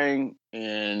terrifying.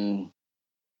 And,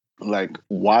 like,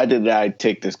 why did I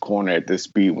take this corner at this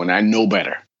speed when I know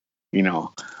better?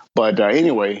 But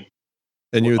anyway,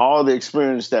 and all the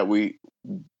experience that we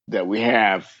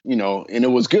have, and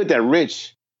it was good that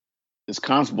Rich is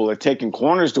comfortable at taking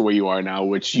corners the way you are now,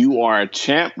 which you are a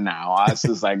champ now. I was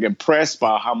just like impressed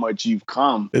by how much you've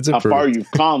come, how far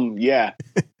you've come. Yeah.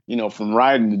 From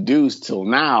riding the Deuce till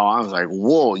now, I was like,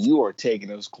 whoa, you are taking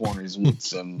those corners with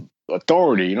some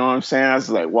authority. You know what I'm saying? I was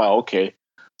like, wow, okay.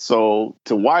 So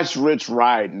to watch Rich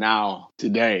ride now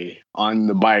today on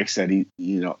the bikes that he,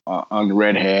 on the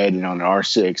Redhead and on the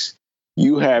R6,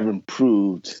 you have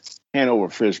improved hand over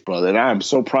fist, brother. And I'm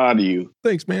so proud of you.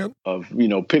 Thanks, man. Of,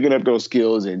 picking up those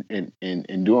skills and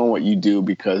doing what you do,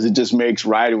 because it just makes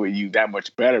riding with you that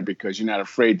much better because you're not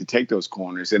afraid to take those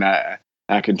corners. And I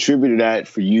contributed that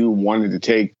for you wanting to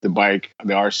take the bike,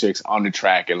 the R6, on the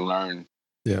track and learn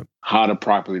how to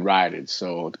properly ride it.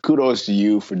 So kudos to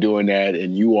you for doing that.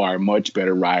 And you are a much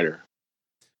better rider.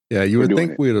 Yeah, you would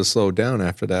think we'd have slowed down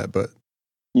after that, but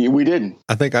we didn't.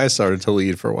 I think I started to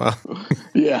lead for a while.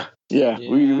 Yeah.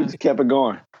 We just kept it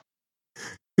going.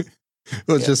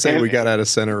 Let's just say we got out of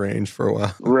center range for a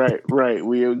while. Right.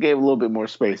 We gave a little bit more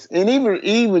space. And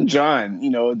even John,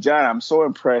 John, I'm so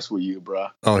impressed with you, bro.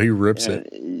 Oh, he rips it.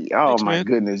 Thanks, my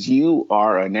goodness. You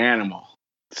are an animal.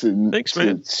 Thanks,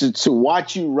 man. To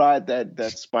watch you ride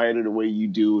that Spider the way you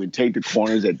do and take the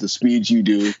corners at the speeds you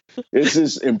do, it's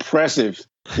just impressive.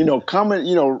 Being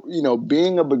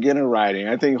a beginner riding,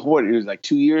 I think it was like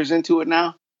 2 years into it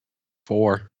now?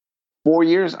 4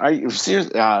 years? Are you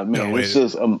serious? Man, no, it's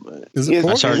just is it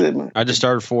 4? I just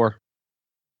started 4.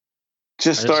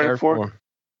 Just started 4?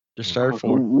 Just started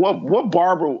 4.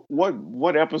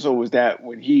 What episode was that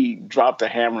when he dropped the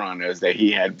hammer on us that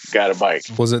he had got a bike?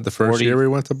 Was it the first year we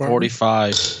went to Barber?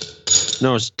 45.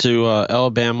 No, it was to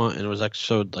Alabama, and it was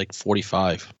episode like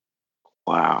 45.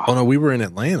 Wow. Oh no, we were in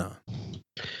Atlanta.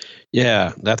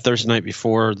 Yeah, that Thursday night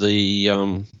before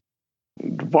the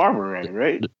Barber ride,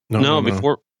 right? No,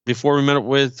 before we met up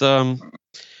with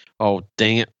oh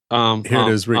dang it. Here it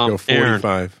is, Rico, 45.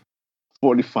 Aaron.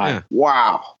 45. Yeah.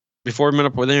 Wow. Before we met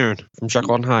up with Aaron from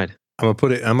Jekyll and Hyde. I'm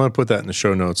gonna put that in the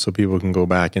show notes so people can go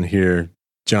back and hear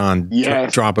John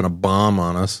dropping a bomb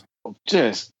on us.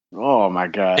 Just oh my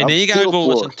God. And then you gotta go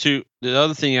listen to the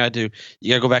other thing you gotta do.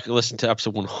 You gotta go back and listen to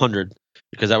episode 100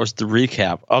 because that was the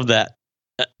recap of that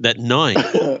night.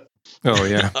 Oh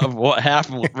yeah, of what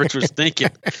happened, what Rich was thinking.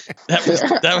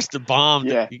 That was the bomb.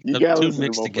 Yeah, the two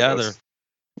mixed together.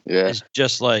 Yeah, it's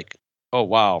just like, oh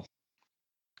wow.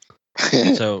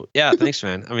 So yeah, thanks,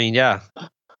 man. I mean, yeah,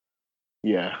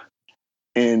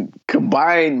 and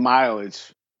combined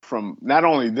mileage from not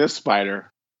only this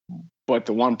Spider But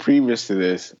the one previous to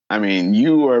this, I mean,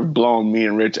 you were blowing me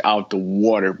and Rich out the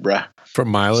water, bruh. For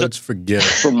mileage, forget it.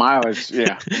 For mileage,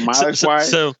 yeah. Mileage wise.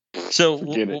 So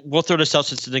forget it. we'll throw this out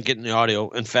since it didn't get in the audio.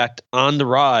 In fact, on the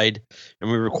ride,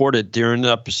 and we recorded during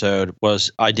the episode,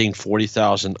 was I dinged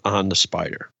 40,000 on the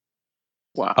Spider.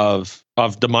 Wow.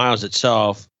 Of the miles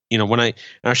itself. You know, when I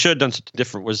should have done something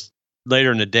different was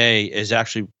later in the day is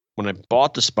actually when I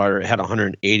bought the Spider, it had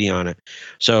 180 on it.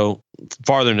 So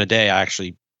farther in the day, I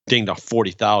actually dinged off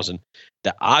 40,000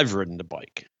 that I've ridden the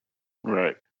bike.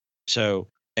 Right. So,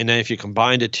 and then if you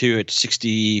combine the two, it's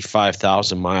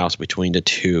 65,000 miles between the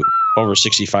two, over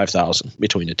 65,000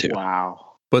 between the two.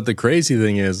 Wow. But the crazy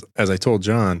thing is, as I told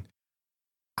John,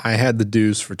 I had the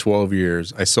Deuce for 12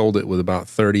 years. I sold it with about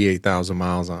 38,000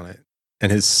 miles on it.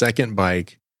 And his second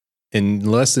bike in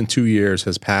less than 2 years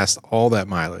has passed all that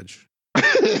mileage.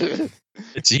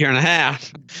 It's a year and a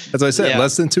half. As I said, Yeah.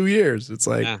 less than 2 years. It's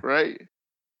like Yeah. Right.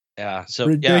 Yeah. So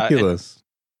ridiculous.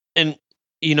 and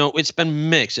you know, it's been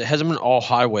mixed. It hasn't been all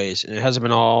highways and it hasn't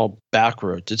been all back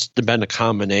roads. It's been a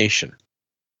combination.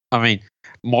 I mean,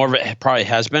 more of it probably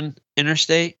has been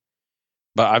interstate,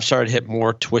 but I've started to hit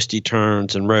more twisty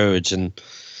turns and roads. And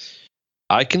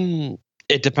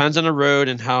it depends on the road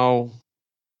and how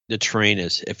the terrain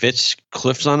is. If it's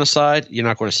cliffs on the side, you're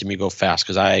not going to see me go fast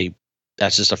because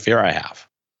that's just a fear I have.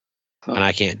 And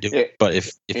I can't do it. But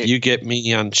if you get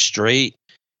me on straight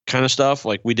kind of stuff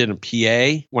like we did in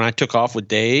PA when I took off with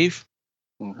Dave,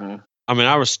 Mm-hmm. I mean,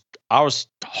 I was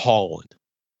hauling.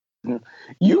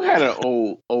 You had an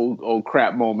old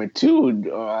crap moment too.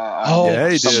 Yeah,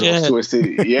 he did. shit.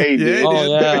 Twisted. Yeah, he did.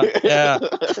 Oh, yeah.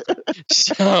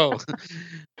 So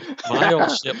my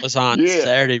old shit was on Yeah.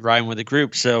 Saturday riding with the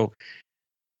group. So,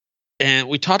 and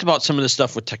we talked about some of the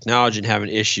stuff with technology and having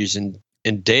issues. And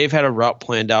Dave had a route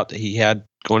planned out that he had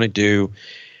going to do,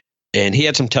 and he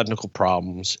had some technical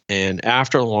problems. And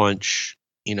after lunch,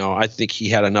 you know, I think he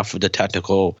had enough of the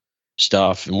technical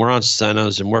stuff, and we're on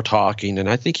Senna's and we're talking, and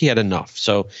I think he had enough.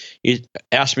 So he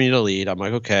asked me to lead. I'm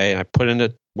like, okay. And I put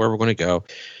into where we're going to go.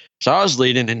 So I was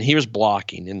leading and he was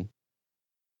blocking,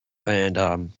 and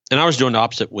I was doing the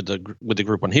opposite with the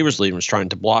group when he was leading, was trying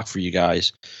to block for you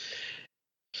guys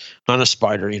on a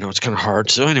Spider. You know, it's kind of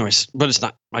hard. So anyways, but it's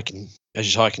not, as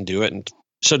you saw, I can do it. And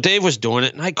so Dave was doing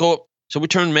it, and I go up. So we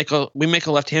make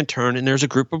a left-hand turn, and there's a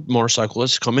group of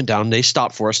motorcyclists coming down. They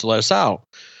stop for us to let us out.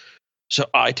 So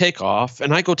I take off,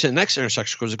 and I go to the next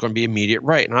intersection because it's going to be immediate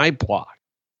right, and I block.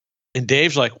 And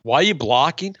Dave's like, "Why are you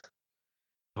blocking?"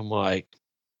 I'm like,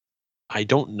 "I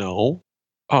don't know."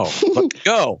 Oh, let me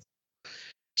go.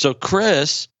 So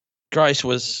Chris Grice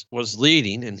was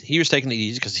leading, and he was taking it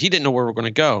easy because he didn't know where we're going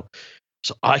to go.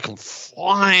 So I come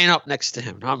flying up next to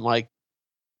him, and I'm like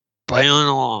bailing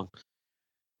along.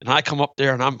 And I come up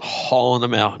there and I'm hauling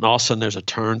them out. And all of a sudden there's a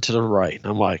turn to the right. And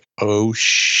I'm like, oh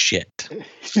shit.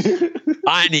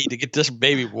 I need to get this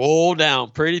baby rolled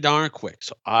down pretty darn quick.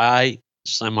 So I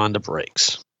slam on the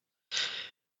brakes.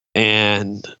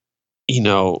 And, you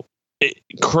know,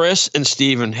 Chris and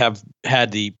Steven have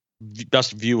had the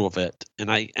best view of it.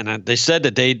 And they said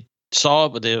that they saw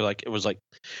it, but they were like, it was like,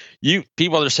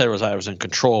 people that said I was in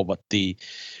control, but the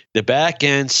back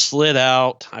end slid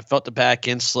out. I felt the back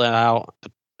end slid out.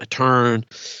 A turn,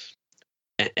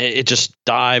 it just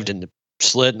dived and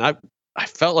slid, and I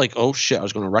felt like, oh shit, I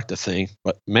was going to wreck the thing,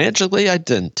 but magically I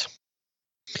didn't.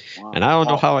 Wow. And I don't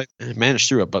know how I managed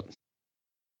through it, but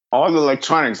all the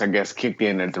electronics, I guess, kicked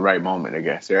in at the right moment, I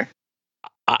guess, right?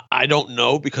 I don't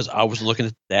know, because I was looking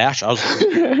at the dash. I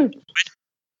was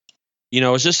you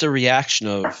know, it's just a reaction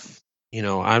of, you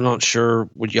know, I'm not sure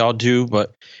what y'all do,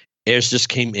 but it just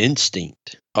came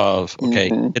instinct of, okay,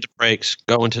 hit the brakes,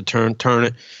 go into turn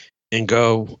it, and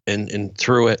go and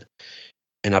through it,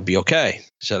 and I'd be okay.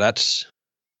 So that's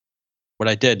what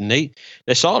I did. And they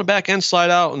saw the back end slide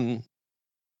out and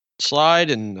slide,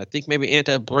 and I think maybe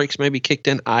anti-brakes maybe kicked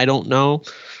in. I don't know.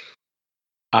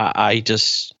 I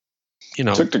just, you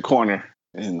know, took the corner.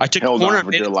 And I took the corner and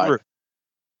made it through.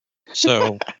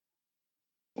 So.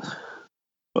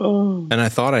 And I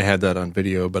thought I had that on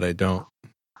video, but I don't.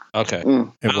 Okay.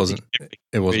 It wasn't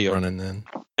running then.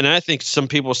 And I think some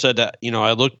people said that, you know,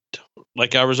 I looked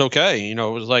like I was okay. You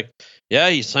know, it was like, yeah,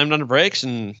 he slammed on the brakes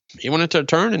and he went into a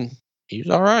turn and he was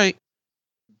all right.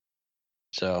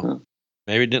 So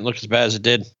maybe it didn't look as bad as it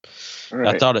did.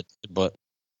 Right. I thought it did, but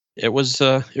it was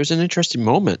an interesting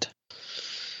moment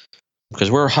because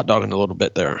we were hot dogging a little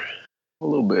bit there. A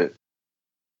little bit.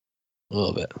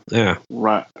 Yeah.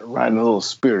 Riding a little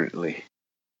spiritedly.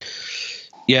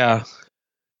 Yeah.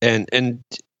 And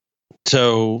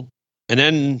so, and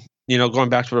then, you know, going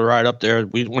back to the ride up there,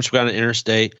 once we got on the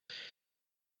interstate,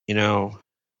 you know,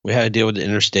 we had to deal with the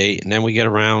interstate, and then we get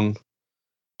around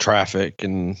traffic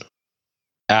and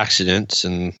accidents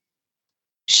and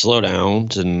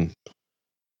slowdowns, and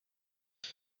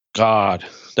God,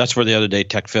 that's where the other day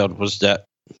tech failed, was that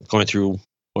going through,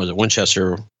 what was it,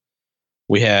 Winchester,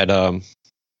 we had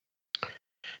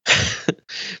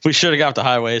we should have got off the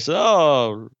highway.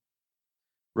 So,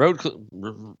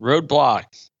 road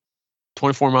block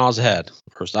 24 miles ahead,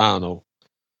 or I don't know,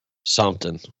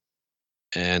 something.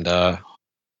 And oh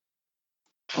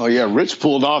yeah, Rich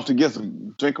pulled off to get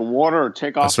some drink of water or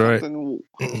take off something.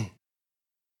 Right.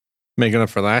 Making up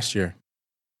for last year.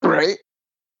 Right.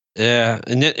 Yeah,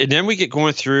 and then we get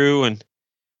going through, and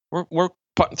we're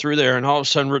putting through there, and all of a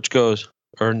sudden Rich goes,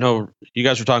 or no, you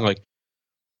guys were talking like,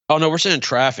 oh no, we're sitting in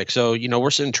traffic. So,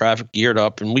 we're sitting in traffic geared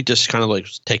up, and we just kind of like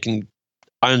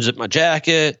I unzipped my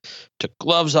jacket, took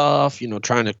gloves off,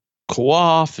 trying to cool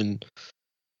off, and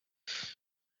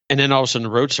then all of a sudden the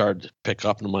road started to pick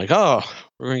up, and I'm like, oh,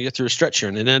 we're going to get through a stretch here.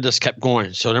 And then it just kept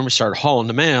going. So then we started hauling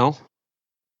the mail.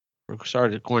 We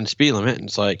started going to speed limit, and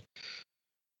it's like,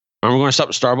 are we going to stop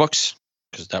at Starbucks?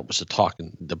 Because that was the talk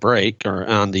in the break, or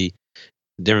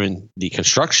during the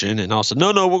construction. And all of a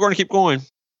sudden, no, we're going to keep going.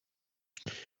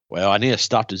 Well, I need to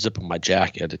stop to zip up my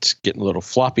jacket. It's getting a little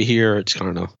floppy here. It's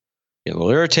kind of getting a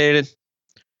little irritated.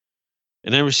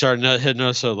 And then we started hitting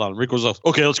us a lot. Rick was like,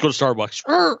 okay, let's go to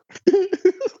Starbucks.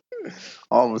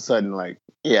 All of a sudden, like,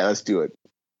 yeah, let's do it.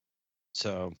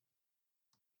 So,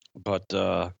 but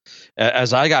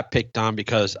as I got picked on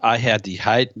because I had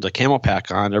the camel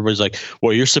pack on, everybody's like,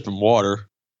 well, you're sipping water.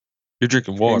 You're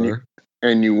drinking water.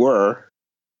 And you were.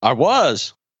 I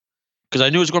was. Because I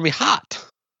knew it was going to be hot.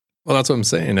 Well, that's what I'm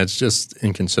saying. That's just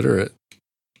inconsiderate.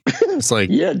 It's like,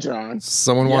 yeah, John.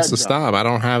 Someone wants to stop. I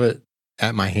don't have it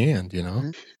at my hand,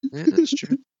 Yeah, that's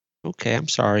true. Okay, I'm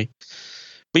sorry.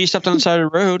 But you stepped on the side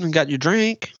of the road and got your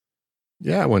drink.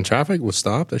 Yeah, when traffic was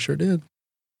stopped, I sure did.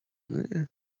 Yeah.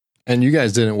 And you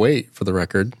guys didn't wait, for the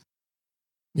record.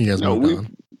 You guys moved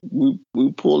on.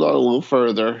 We pulled out a little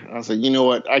further. I said, you know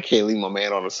what? I can't leave my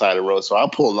man on the side of the road. So I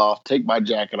pulled off, take my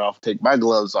jacket off, take my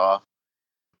gloves off,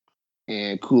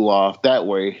 and cool off that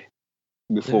way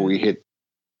before we hit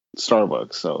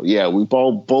Starbucks. So yeah, we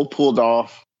both pulled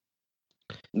off,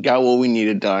 got what we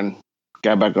needed done,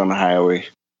 got back on the highway,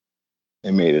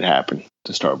 and made it happen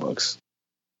to Starbucks.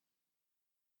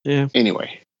 Yeah.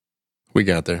 Anyway, we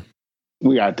got there.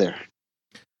 We got there.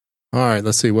 All right,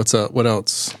 let's see what's up. What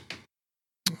else?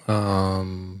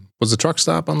 Was the truck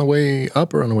stop on the way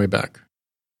up or on the way back?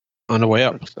 On the way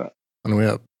up. On the way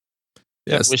up.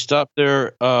 Yes, we stopped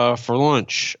there for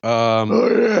lunch.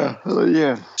 Oh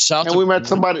yeah. South and we met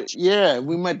somebody. Yeah,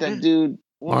 we met that dude.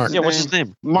 Mark. What's his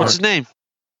name? Mark. What's his name?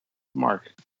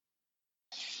 Mark.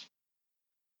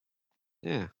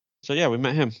 Yeah. So yeah, we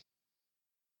met him.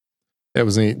 That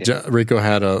was neat. Yeah. Rico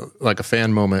had a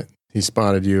fan moment. He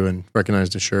spotted you and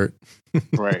recognized the shirt.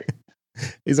 Right.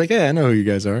 He's like, "Yeah, I know who you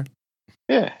guys are."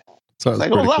 Yeah. So it was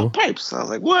like, pretty Loud cool. Pipes. I was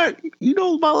like, "What? You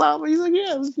know about Loud Pipes?" He's like,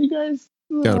 "Yeah, you guys."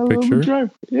 Got a picture?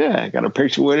 Yeah, I got a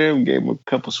picture with him. Gave him a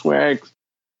couple swag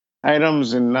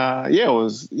items, and it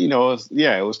was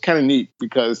kind of neat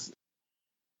because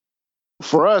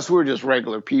for us, we're just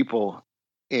regular people,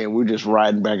 and we're just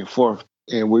riding back and forth,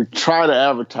 and we try to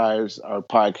advertise our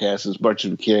podcast as much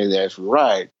as we can as we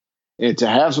ride, and to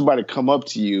have somebody come up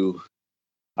to you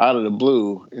out of the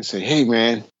blue and say, "Hey,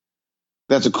 man,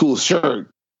 that's a cool shirt,"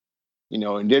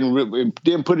 and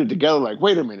then put it together like,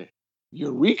 "Wait a minute.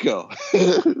 You're Rico."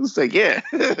 It's like, yeah.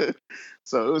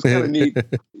 So it was kind of neat.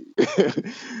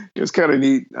 It was kind of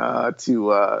neat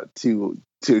to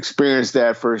experience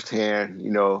that firsthand,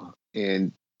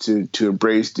 and to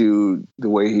embrace dude the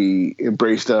way he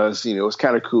embraced us. It was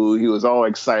kind of cool. He was all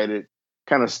excited,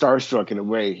 kind of starstruck in a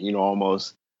way,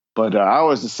 almost. But I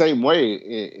was the same way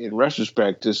in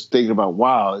retrospect, just thinking about,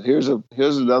 wow, here's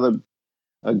another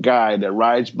guy that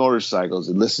rides motorcycles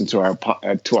and listens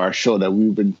to our show that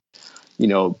we've been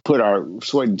put our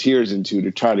sweat and tears into to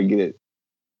try to get it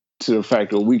to the fact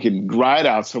that we can ride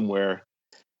out somewhere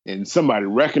and somebody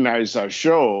recognizes our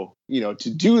show, to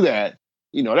do that,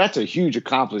 that's a huge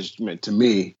accomplishment to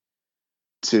me,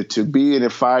 to be in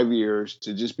it 5 years,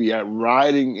 to just be out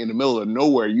riding in the middle of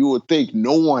nowhere. You would think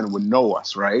no one would know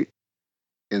us, right?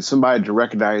 And somebody to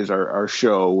recognize our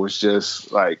show was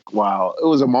just like, wow, it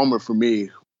was a moment for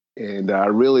me. And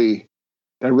that really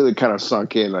kind of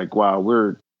sunk in, like, wow,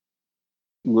 we're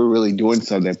really doing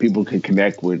something that people can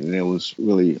connect with, and it was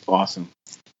really awesome.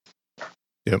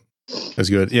 Yep, that's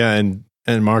good. Yeah,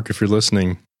 and Mark, if you're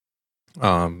listening,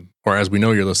 or as we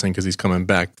know you're listening because he's coming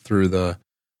back through the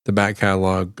back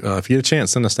catalog, if you get a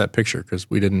chance, send us that picture because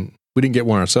we didn't get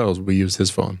one ourselves. We used his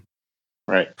phone.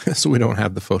 Right. So we don't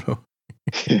have the photo.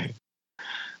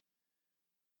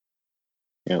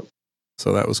 Yep.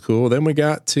 So that was cool. Then we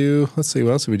got to, let's see,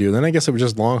 what else did we do? Then I guess it was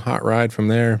just long, hot ride from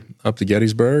there up to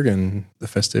Gettysburg, and the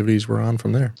festivities were on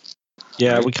from there.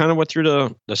 Yeah, we kind of went through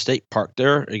the state park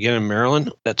there again in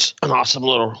Maryland. That's an awesome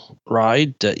little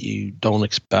ride that you don't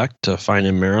expect to find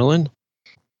in Maryland.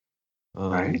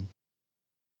 Right.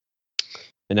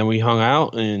 And then we hung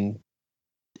out and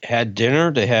had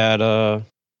dinner. They had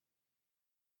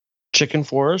chicken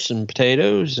for us and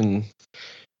potatoes, and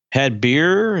had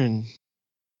beer and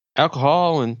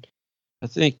alcohol. And I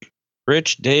think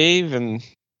Rich, Dave, and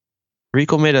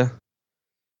Rico made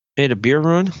a beer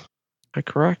run. Am I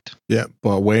correct? Yeah,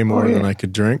 bought way more than I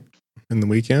could drink in the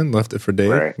weekend. Left it for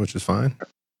Dave, which is fine.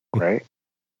 Right.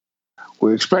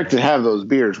 We expect to have those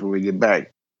beers when we get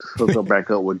back. Hook up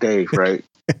back up with Dave, right?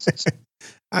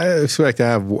 I expect to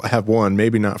have one,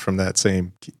 maybe not from that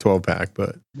same 12-pack,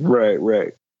 but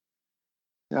right.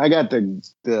 I got the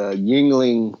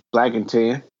Yingling Black and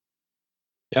Tan.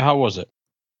 Yeah, how was it?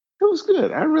 It was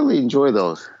good. I really enjoy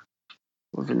those.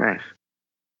 It was nice.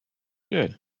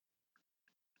 Good.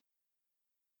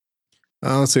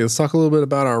 Let's see. Let's talk a little bit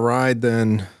about our ride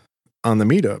then on the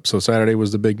meetup. So Saturday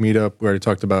was the big meetup. We already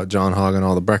talked about John Hogg and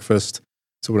all the breakfast,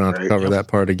 so we don't have to cover that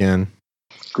part again.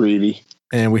 Greedy.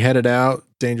 And we headed out.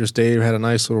 Dangerous Dave had a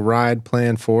nice little ride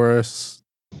planned for us.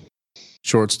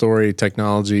 Short story,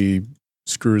 technology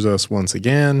screws us once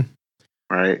again.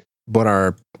 Right. But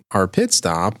our pit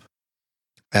stop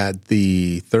at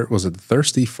the was it the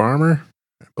Thirsty Farmer?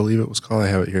 I believe it was called. I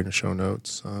have it here in the show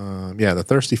notes. The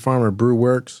Thirsty Farmer Brew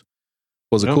Works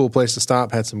was a cool place to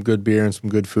stop. Had some good beer and some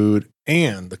good food,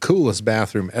 and the coolest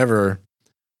bathroom ever.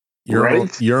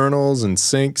 Urinals and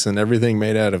sinks and everything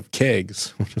made out of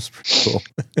kegs, which was pretty cool.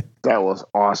 That was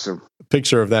awesome. A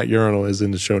picture of that urinal is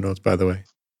in the show notes, by the way.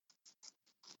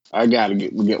 I gotta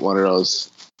get one of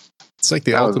those. It's like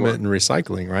the ultimate in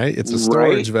recycling, right? It's a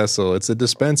storage vessel. It's a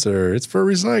dispenser. It's for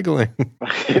recycling.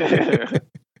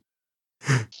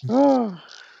 It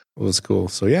was cool.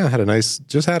 So yeah, had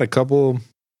a couple,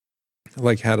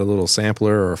 had a little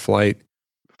sampler or a flight.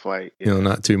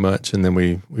 Not too much. And then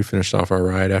we finished off our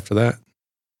ride after that.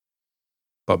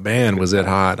 But man, was it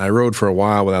hot. I rode for a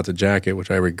while without the jacket,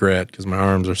 which I regret because my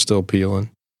arms are still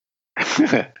peeling.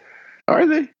 Are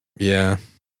they? Yeah.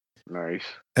 Nice.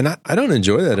 And I don't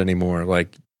enjoy that anymore.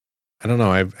 Like, I don't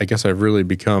know. I guess I've really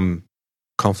become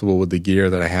comfortable with the gear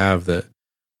that I have, that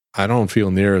I don't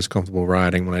feel near as comfortable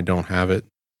riding when I don't have it.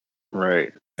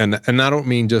 Right. And I don't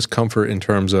mean just comfort in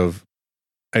terms of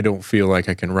I don't feel like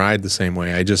I can ride the same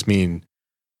way. I just mean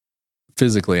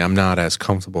physically I'm not as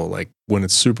comfortable. Like when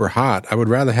it's super hot, I would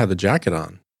rather have the jacket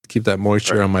on, keep that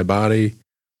moisture on my body.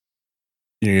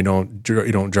 You don't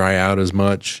dry out as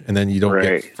much, and then you don't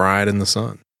get fried in the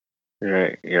sun.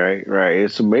 Right.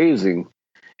 It's amazing.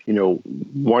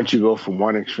 Once you go from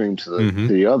one extreme to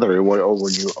the other, when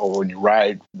you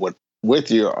ride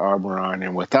with your armor on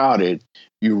and without it,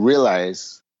 you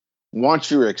realize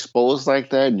once you're exposed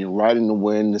like that and you're riding the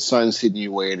wind, the sun's hitting you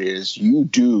the way it is, you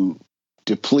do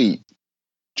deplete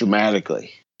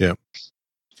dramatically. Yeah.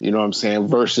 You know what I'm saying?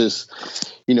 Versus,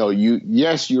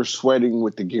 you're sweating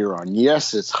with the gear on.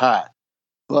 Yes, it's hot,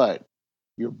 but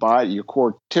your body, your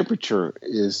core temperature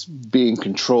is being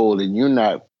controlled, and you're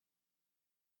not,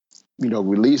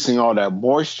 releasing all that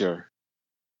moisture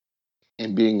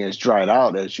and being as dried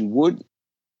out as you would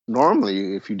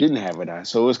normally if you didn't have it on.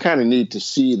 So it's kind of neat to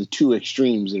see the two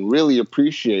extremes and really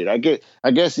appreciate. I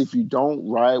guess if you don't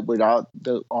ride without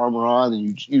the armor on,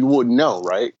 then you wouldn't know,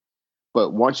 right?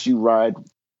 But once you ride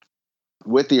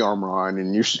with the armor on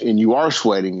and you are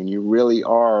sweating and you really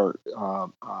are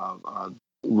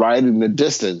riding the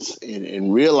distance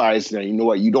and realizing that,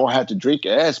 you don't have to drink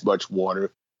as much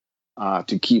water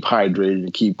to keep hydrated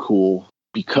and keep cool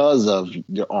because of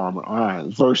the armor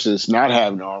on, versus not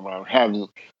having the armor on, having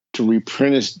to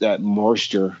replenish that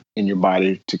moisture in your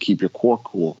body to keep your core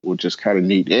cool, which is kind of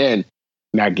neat, and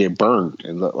not get burned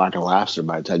and look like a lobster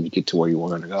by the time you get to where you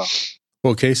want to go.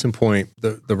 Well, case in point,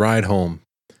 the ride home.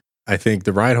 I think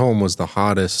the ride home was the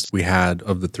hottest we had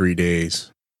of the 3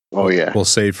 days. Oh, yeah. We'll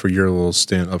save for your little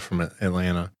stint up from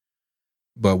Atlanta.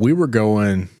 But we were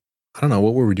going, I don't know,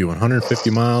 what were we doing? 150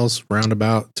 miles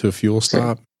roundabout to a fuel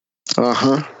stop.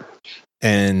 Uh-huh.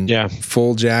 And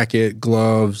full jacket,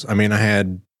 gloves. I mean, I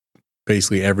had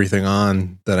basically everything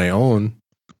on that I own.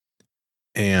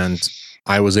 And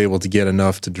I was able to get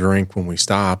enough to drink when we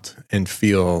stopped and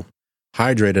feel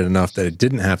hydrated enough that it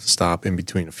didn't have to stop in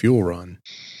between a fuel run.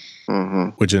 Mm-hmm.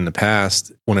 Which in the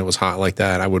past, when it was hot like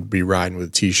that, I would be riding with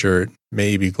a t-shirt,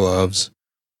 maybe gloves,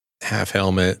 half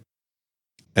helmet,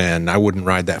 And I wouldn't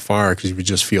ride that far because you would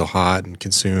just feel hot and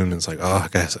consumed. And it's like, oh, I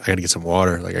got to get some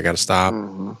water. Like, I got to stop.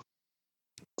 Mm-hmm.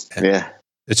 And Yeah.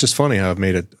 it's just funny how I've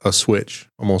made a switch,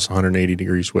 almost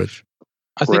 180-degree switch.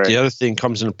 I think Right. the other thing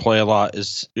comes into play a lot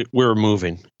is we were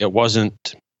moving. It wasn't,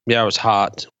 it was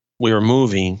hot. We were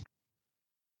moving.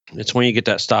 It's when you get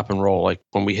that stop and roll, like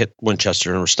when we hit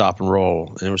Winchester and we're stop and roll.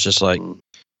 And it was just like,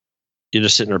 you're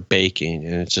just sitting there baking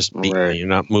and it's just beating Right. you. You're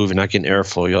not moving, not getting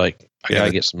airflow. You're like, I Yeah. got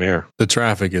to get some air. The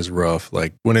traffic is rough.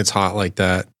 Like, when it's hot like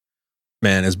that,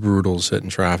 man, it's brutal to sit in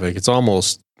traffic. It's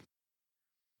almost,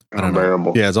 I don't know.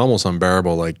 Unbearable. Yeah, it's almost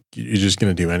unbearable. Like, you're just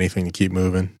going to do anything to keep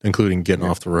moving, including getting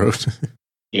off the road.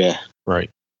 Yeah. Right.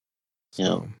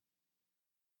 Yeah.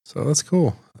 So that's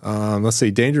cool. Let's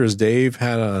see. Dangerous Dave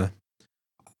had a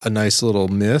nice little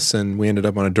miss, and we ended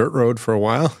up on a dirt road for a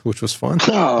while, which was fun.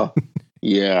 Oh,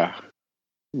 yeah.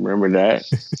 Remember that?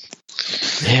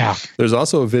 Yeah. There's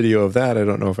also a video of that. I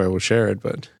don't know if I will share it,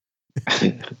 but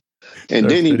And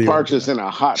There's then he video parked of us in a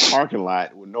hot parking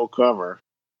lot with no cover.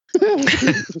 yeah,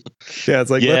 it's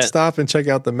like, Yeah. let's stop and check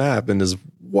out the map in this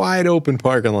wide open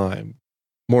parking lot.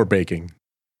 More baking.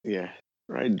 Yeah,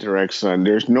 right direct sun.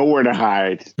 There's nowhere to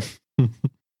hide.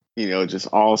 Just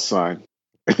all sun.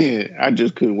 I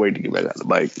just couldn't wait to get back on the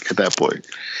bike at that point.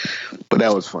 But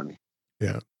that was funny.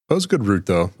 That was a good route,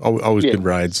 though. Always Yeah. good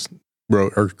rides,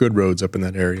 or good roads up in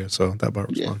that area. So that part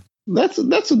was Yeah. fun.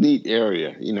 That's a neat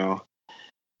area,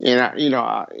 And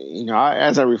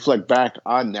as I reflect back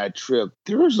on that trip,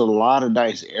 there was a lot of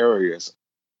nice areas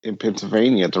in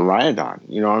Pennsylvania to ride on.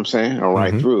 You know what I'm saying? Or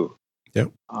ride Mhm. through.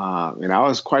 Yep. And I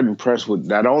was quite impressed with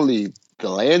not only the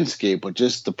landscape, but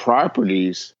just the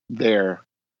properties there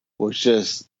was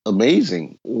just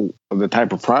amazing. The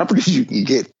type of properties you can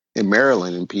get in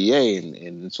Maryland and PA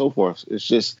and so forth. It's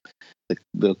just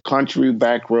the country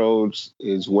back roads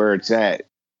is where it's at.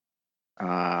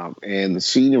 And the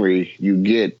scenery you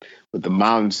get with the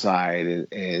mountainside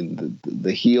and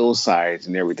the hillsides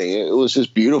and everything. It was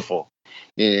just beautiful.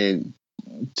 And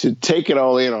to take it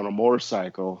all in on a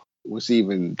motorcycle was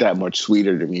even that much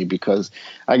sweeter to me, because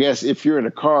I guess if you're in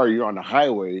a car, you're on the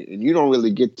highway and you don't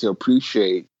really get to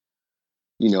appreciate,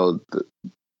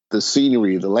 the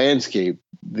scenery, the landscape,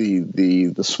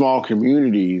 the small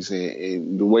communities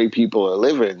and the way people are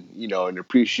living, and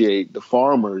appreciate the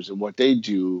farmers and what they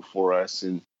do for us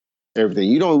and everything.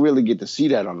 You don't really get to see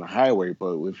that on the highway,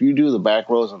 but if you do the back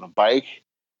roads on a bike,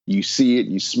 you see it,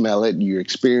 you smell it, you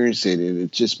experience it, and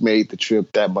it just made the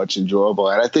trip that much enjoyable.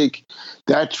 And I think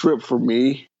that trip for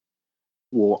me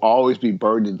will always be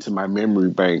burned into my memory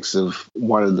banks of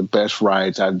one of the best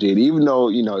rides I did, even though,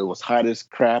 it was hot as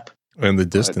crap. And the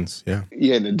distance, yeah.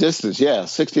 Yeah, the distance,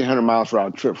 1,600 miles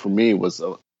round trip for me was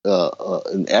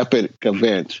an epic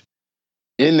event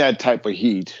in that type of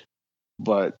heat.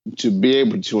 But to be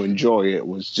able to enjoy it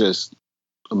was just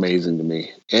amazing to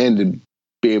me. And to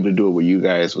be able to do it with you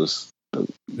guys was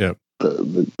the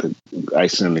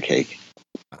icing on the cake.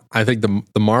 I think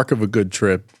the mark of a good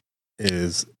trip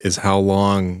is how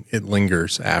long it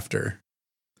lingers after.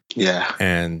 Yeah.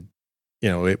 And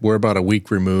we're about a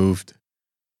week removed,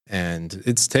 and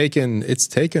it's taken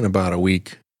about a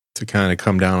week to kind of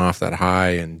come down off that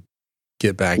high and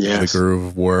get back to the groove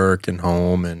of work and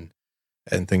home and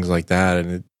things like that.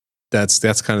 And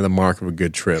that's kind of the mark of a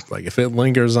good trip. Like, if it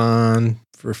lingers on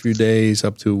for a few days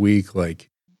up to a week, like,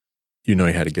 you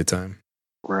had a good time.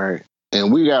 Right.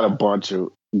 And we got a bunch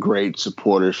of great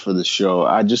supporters for the show.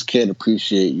 I just can't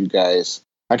appreciate you guys.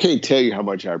 I can't tell you how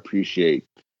much I appreciate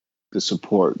the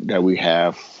support that we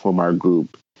have from our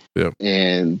group. Yep.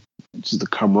 And just the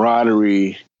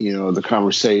camaraderie, the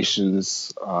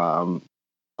conversations,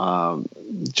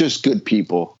 just good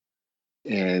people.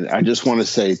 And I just want to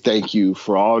say thank you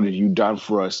for all that you've done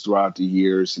for us throughout the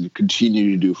years and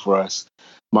continue to do for us.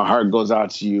 My heart goes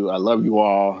out to you. I love you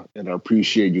all, and I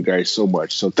appreciate you guys so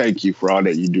much. So thank you for all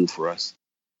that you do for us.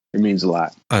 It means a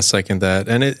lot. I second that.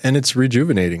 And it's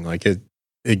rejuvenating. Like,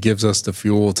 it gives us the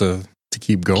fuel to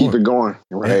keep going. Keep it going.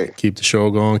 Right. Yeah, keep the show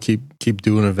going. Keep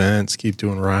doing events. Keep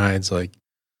doing rides. Like,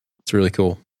 it's really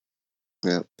cool.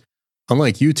 Yeah.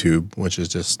 Unlike YouTube, which is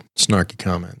just snarky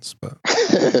comments, but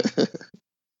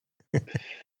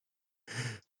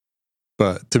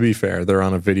but to be fair, they're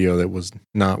on a video that was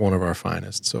not one of our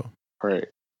finest. So Right.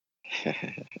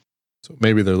 So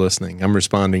maybe they're listening. I'm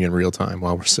responding in real time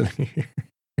while we're sitting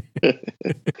here.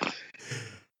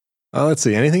 Let's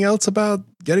see. Anything else about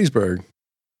Gettysburg?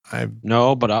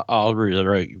 No, but I'll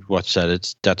reiterate what said.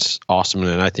 That's awesome,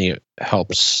 and I think it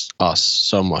helps us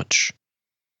so much.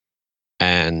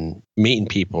 And meeting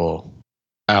people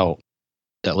out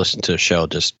that listen to the show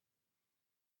just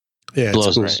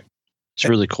blows cool. us. It's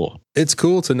really cool. It's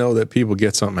cool to know that people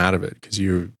get something out of it because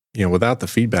without the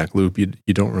feedback loop, you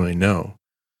don't really know.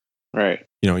 Right.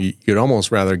 You'd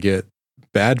almost rather get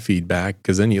bad feedback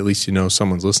because then at least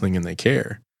someone's listening and they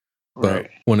care. But Right.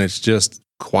 when it's just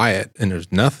quiet and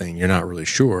there's nothing, you're not really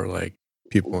sure. Like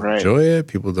people Right. enjoy it,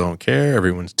 people don't care,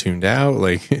 everyone's tuned out.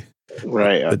 Like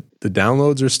Right. the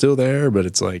downloads are still there, but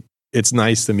it's like it's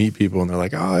nice to meet people and they're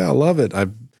like, oh, I love it.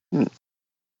 I've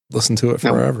listened to it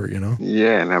forever.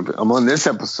 Yeah, and I'm on this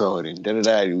episode and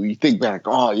da-da-da. You think back,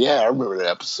 oh yeah, I remember that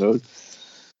episode.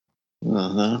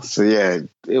 So yeah,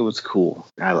 it was cool.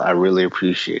 I really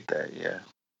appreciate that. Yeah.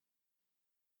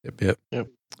 Yep.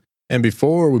 And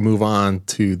before we move on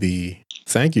to the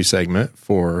thank you segment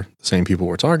for the same people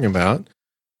we're talking about,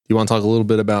 you want to talk a little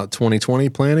bit about 2020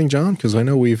 planning, John? Because I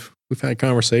know we've had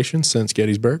conversations since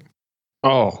Gettysburg.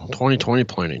 Oh, 2020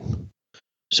 planning.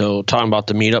 So talking about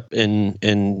the meetup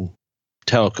in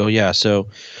Tellico, yeah. So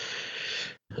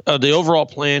the overall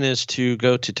plan is to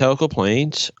go to Tellico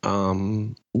Plains.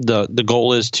 The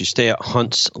goal is to stay at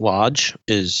Hunt's Lodge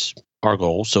is our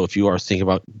goal. So if you are thinking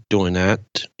about doing that,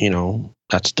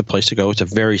 that's the place to go. It's a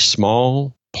very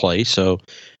small place. So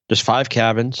there's 5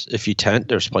 cabins. If you tent,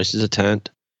 there's places to tent.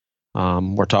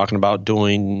 We're talking about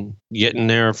getting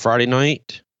there Friday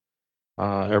night.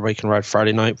 Everybody can ride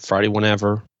Friday night, Friday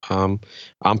whenever. I'm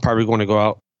probably going to go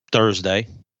out Thursday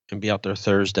and be out there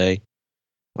Thursday.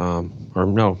 Or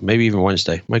no, maybe even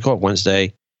Wednesday. Might go out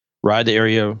Wednesday, ride the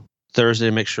area Thursday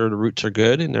to make sure the routes are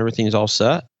good and everything's all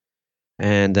set.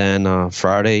 And then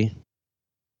Friday,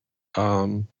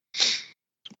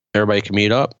 everybody can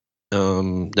meet up.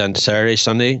 Then Saturday,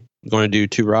 Sunday, I'm going to do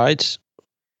 2 rides.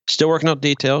 Still working out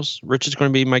details. Rich is going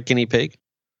to be my guinea pig.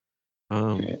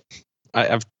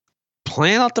 I've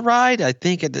planned out the ride. I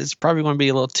think it's probably going to be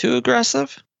a little too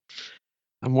aggressive.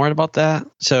 I'm worried about that.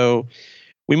 So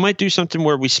we might do something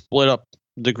where we split up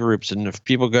the groups. And if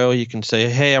people go, you can say,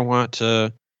 hey, I want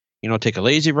to, take a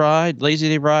lazy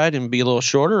day ride and be a little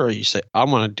shorter. Or you say, I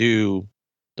want to do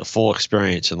the full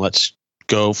experience and let's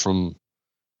go from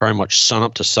pretty much sun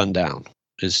up to sundown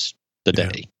is the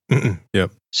day.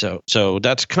 Yep. So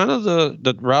that's kind of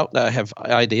the route that I have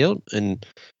ideal, and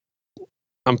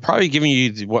I'm probably giving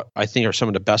you what I think are some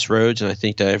of the best roads, and I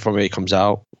think that if everybody comes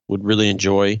out would really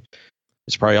enjoy.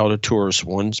 It's probably all the tourist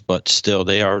ones, but still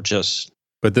they are just.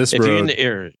 But this if road, you're in the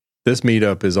area, this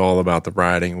meetup is all about the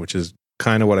riding, which is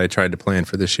kind of what I tried to plan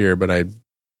for this year, but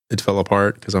it fell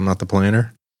apart because I'm not the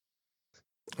planner.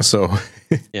 So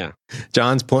yeah,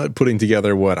 John's putting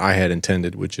together what I had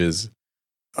intended, which is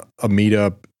a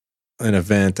meetup, an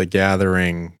event, a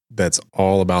gathering that's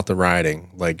all about the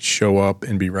riding. Like show up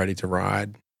and be ready to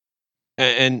ride.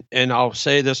 And I'll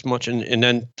say this much, and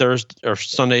then Thursday or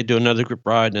Sunday do another group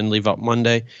ride, and then leave out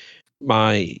Monday.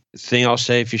 My thing I'll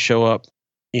say, if you show up,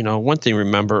 one thing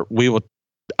remember,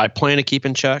 I plan to keep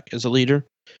in check as a leader,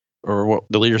 or what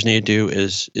the leaders need to do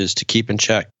is to keep in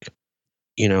check.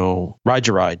 Ride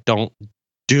your ride.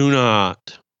 Do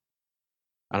not.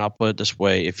 And I'll put it this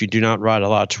way: if you do not ride a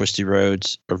lot of twisty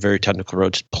roads or very technical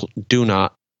roads, do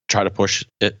not try to push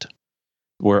it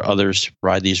where others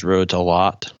ride these roads a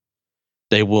lot.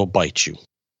 They will bite you.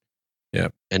 Yeah.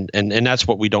 And that's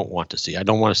what we don't want to see. I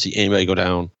don't want to see anybody go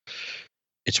down.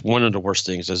 It's one of the worst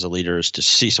things as a leader is to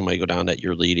see somebody go down that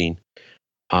you're leading.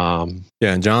 And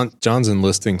John's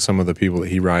enlisting some of the people that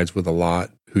he rides with a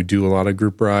lot who do a lot of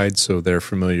group rides, so they're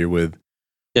familiar with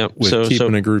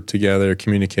keeping a group together,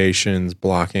 communications,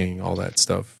 blocking, all that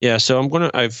stuff. Yeah, so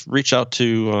I've reached out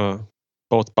to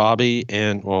both Bobby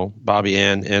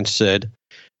and Sid.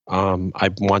 I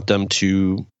want them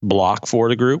to block for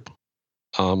the group.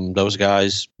 Those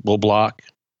guys will block.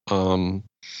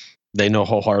 They know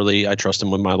wholeheartedly I trust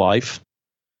them with my life.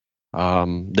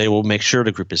 They will make sure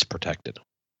the group is protected.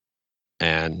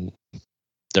 And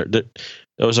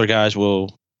those are guys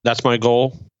that's my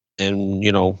goal. And,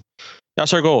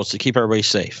 that's our goal is to keep everybody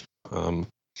safe. And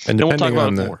we'll talk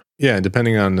about it more. Yeah,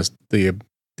 depending on the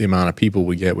amount of people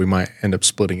we get, we might end up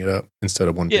splitting it up instead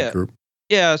of one big group.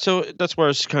 Yeah, so that's where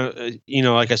it's kind of,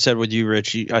 like I said with you,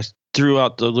 Rich, I threw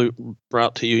out the loop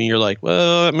route to you, and you're like,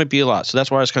 well, that might be a lot. So that's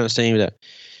why I was kind of saying that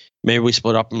maybe we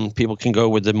split up and people can go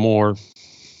with the more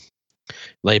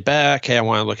laid back. Hey, I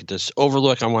want to look at this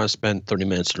overlook. I want to spend 30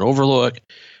 minutes in an overlook.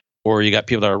 Or you got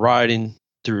people that are riding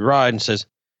through ride and says,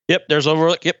 yep, there's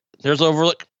overlook. Yep, there's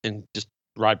overlook. And just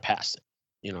ride past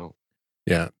it,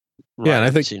 Yeah. Yeah, and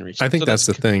I think that's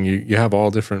the thing. You have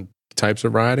all different types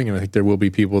of riding, and I think there will be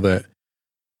people that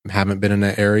haven't been in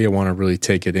that area, want to really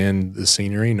take it in, the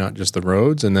scenery, not just the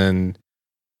roads. And then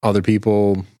other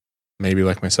people, maybe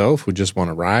like myself, who just want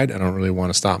to ride. I don't really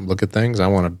want to stop and look at things. I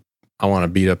want I want to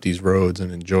beat up these roads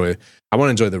and enjoy. I want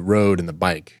to enjoy the road and the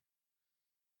bike.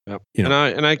 Yep. You know.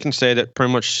 And I can say that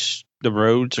pretty much the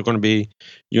roads are going to be,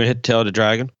 you're going to hit Tail of the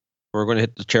Dragon. We're going to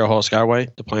hit the Trail Hall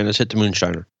Skyway. The plan is hit the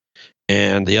Moonshiner.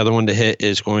 And the other one to hit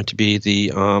is going to be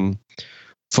the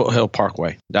Foothill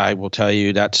Parkway. I will tell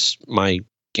you that's my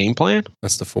game plan.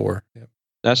 That's the 4. Yep.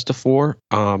 That's the 4.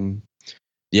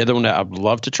 The other one that I'd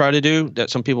love to try to do that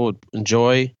some people would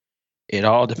enjoy, it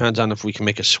all depends on if we can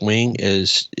make a swing,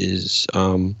 is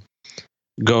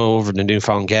go over the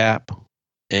Newfound Gap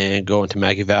and go into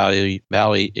Maggie Valley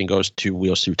and goes to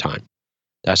Wheels Through Time.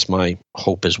 That's my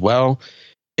hope as well.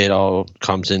 It all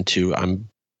comes into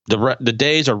the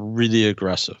days are really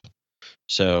aggressive.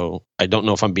 So I don't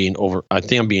know if I'm being over. I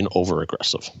think I'm being over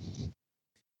aggressive.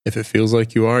 If it feels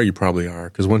like you are, you probably are.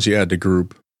 Because once you add the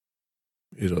group,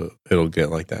 it'll get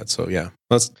like that. So yeah,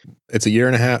 it's a year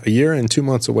and 2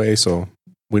 months away. So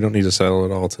we don't need to settle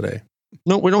it all today.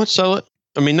 No, we don't have to sell it.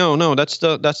 I mean, no, that's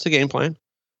the game plan.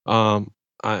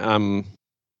 I'm,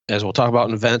 as we'll talk about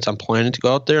in events, I'm planning to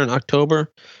go out there in October.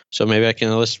 So maybe I can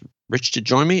enlist Rich to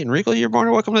join me. And Rico, you're more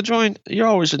than welcome to join. You're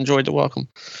always enjoyed the welcome.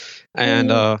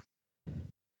 And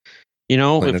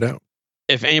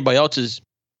if anybody else is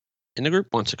in the group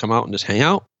wants to come out and just hang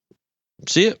out,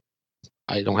 see it,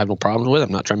 I don't have no problems with it.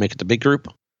 I'm not trying to make it the big group,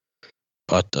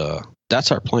 but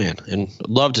that's our plan. And I'd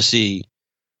love to see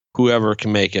whoever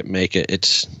can make it. I think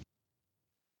it's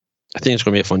going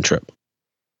to be a fun trip.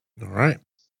 All right.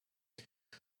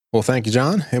 Well, thank you,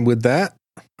 John. And with that,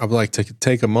 I would like to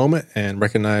take a moment and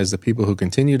recognize the people who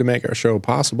continue to make our show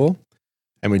possible.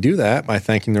 And we do that by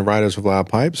thanking the Riders of Loud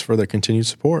Pipes for their continued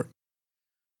support.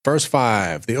 First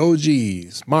 5, the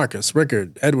OGs, Marcus,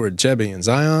 Rickard, Edward, Jebby, and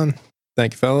Zion.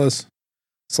 Thank you, fellas.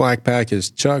 Slack Pack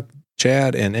is Chuck,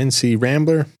 Chad, and NC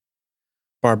Rambler.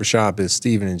 Barbershop is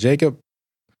Steven and Jacob.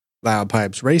 Loud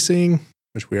Pipes Racing,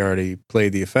 which we already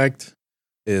played the effect,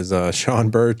 is Sean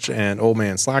Birch and Old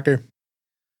Man Slacker.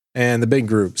 And the big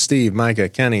group, Steve, Micah,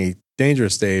 Kenny,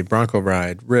 Dangerous Dave, Bronco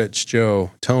Ride, Rich,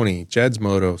 Joe, Tony, Jed's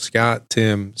Moto, Scott,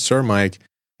 Tim, Sir Mike,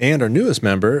 and our newest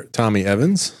member, Tommy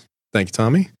Evans. Thank you,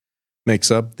 Tommy.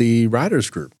 Makes up the Riders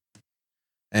group.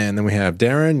 And then we have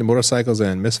Darren, the Motorcycles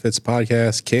and Misfits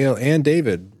podcast, Kale, and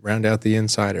David round out the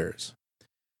insiders.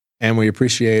 And we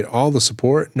appreciate all the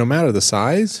support, no matter the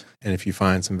size. And if you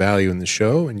find some value in the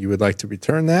show and you would like to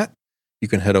return that, you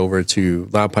can head over to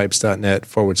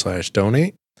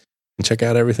loudpipes.net/donate and check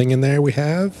out everything in there we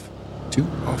have to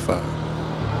offer.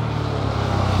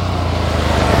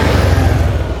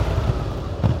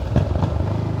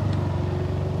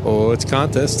 Oh, it's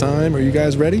contest time. Are you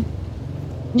guys ready?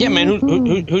 Yeah, man.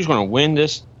 Who's going to win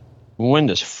this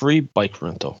free bike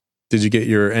rental? Did you get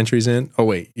your entries in? Oh,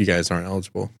 wait. You guys aren't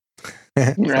eligible.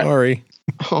 Sorry.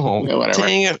 Oh, Yeah,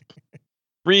 dang it.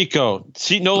 Rico.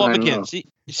 See, no love again. See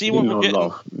what we're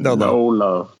getting? No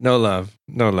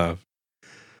love.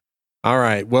 All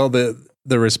right. Well, the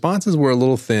responses were a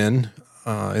little thin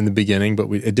in the beginning,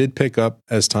 but it did pick up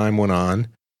as time went on.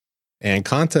 And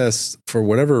contests, for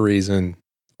whatever reason,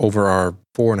 over our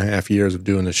 4.5 years of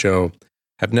doing the show,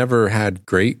 have never had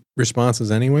great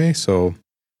responses anyway. So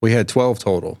we had 12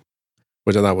 total,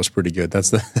 which I thought was pretty good.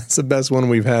 That's the best one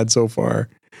we've had so far.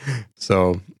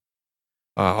 So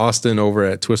Austin over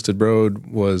at Twisted Road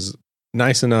was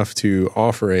nice enough to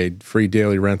offer a free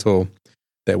daily rental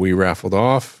that we raffled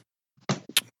off.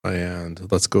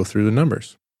 And let's go through the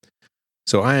numbers.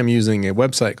 So I am using a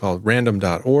website called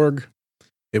random.org.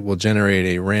 It will generate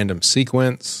a random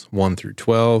sequence 1 through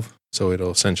 12. So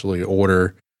it'll essentially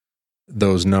order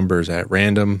those numbers at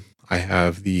random. I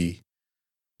have the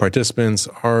participants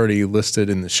already listed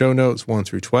in the show notes 1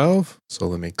 through 12. So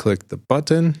let me click the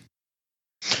button.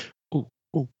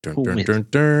 What's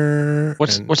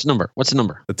the number? What's the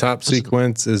number? The top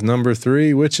sequence is number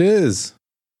 3, which is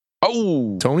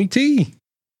Tony T.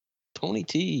 Tony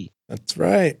T. That's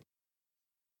right.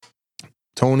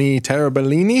 Tony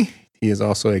Tarabellini. He is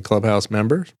also a Clubhouse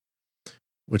member,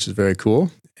 which is very cool.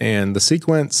 And the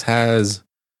sequence has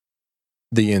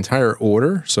the entire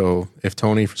order. So if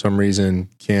Tony, for some reason,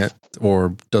 can't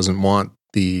or doesn't want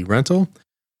the rental,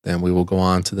 then we will go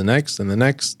on to the next and the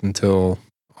next until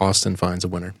Austin finds a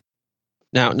winner.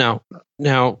 Now,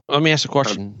 let me ask a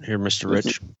question here, Mr.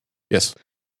 Rich. Yes.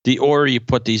 The order you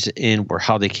put these in were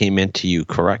how they came into you,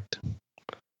 correct?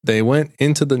 They went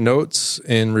into the notes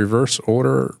in reverse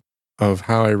order of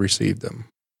how I received them.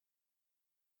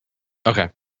 Okay.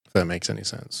 If that makes any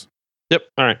sense. Yep.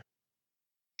 All right.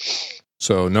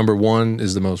 So number 1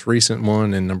 is the most recent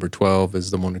one, and number 12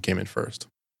 is the one who came in first.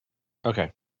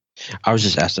 Okay. I was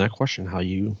just asking that question, how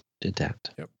you did that.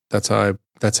 Yep. That's how I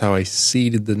that's how I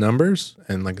seeded the numbers.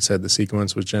 And like I said, the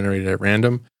sequence was generated at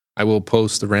random. I will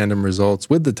post the random results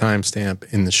with the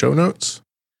timestamp in the show notes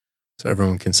so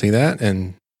everyone can see that.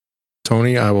 And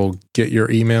Tony, I will get your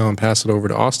email and pass it over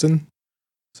to Austin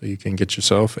so you can get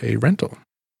yourself a rental.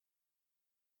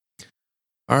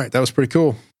 All right, that was pretty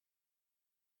cool.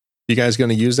 You guys going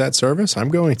to use that service? I'm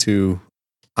going to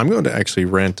actually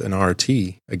rent an RT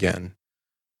again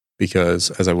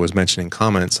because, as I was mentioning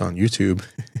comments on YouTube,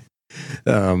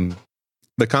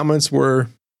 the comments were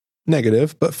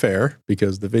negative but fair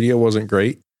because the video wasn't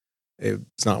great.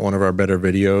 It's not one of our better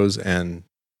videos, and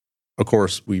of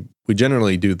course, we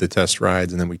generally do the test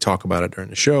rides and then we talk about it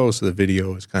during the show, so the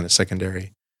video is kind of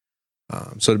secondary.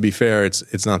 So to be fair,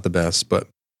 it's not the best, but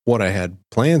what I had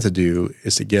planned to do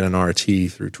is to get an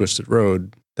RT through Twisted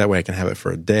Road. That way I can have it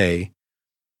for a day,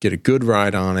 get a good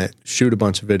ride on it, shoot a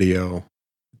bunch of video,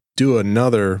 do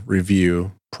another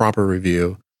review, proper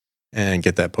review, and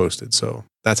get that posted. So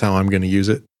that's how I'm going to use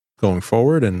it going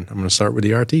forward, and I'm going to start with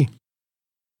the RT.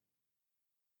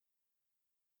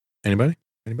 Anybody?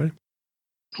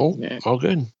 Oh, yeah. All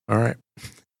good. All right.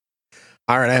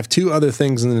 I have two other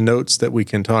things in the notes that we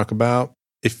can talk about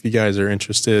if you guys are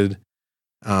interested.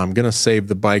 I'm going to save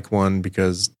the bike one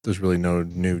because there's really no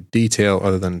new detail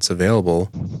other than it's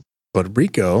available. But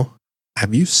Rico,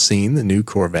 have you seen the new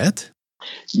Corvette?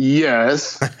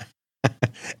 Yes.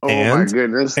 Oh my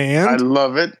goodness. And I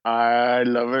love it.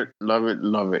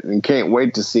 Love it. And can't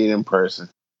wait to see it in person.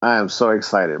 I am so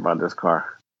excited about this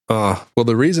car. Well,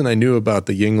 the reason I knew about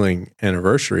the Yuengling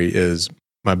anniversary is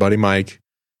my buddy Mike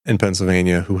in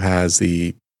Pennsylvania, who has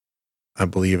the, I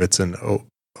believe it's an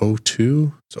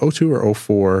 02? It's 02 or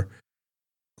 04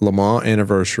 Le Mans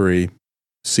anniversary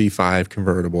C5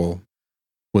 convertible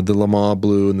with the Le Mans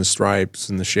blue and the stripes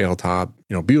and the shale top,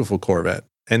 beautiful Corvette.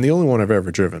 And the only one I've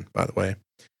ever driven, by the way.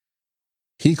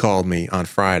 He called me on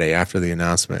Friday after the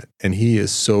announcement, and he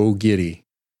is so giddy.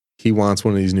 He wants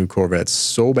one of these new Corvettes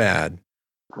so bad.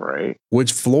 Right.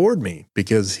 Which floored me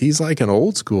because he's like an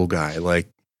old school guy. Like,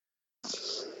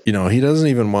 he doesn't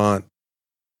even want,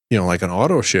 like an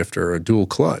auto shifter or a dual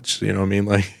clutch. You know what I mean?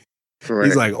 Like, right.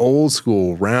 He's like old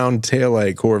school, round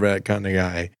taillight Corvette kind of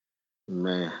guy.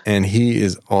 Man. And he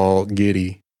is all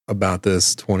giddy about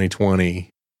this 2020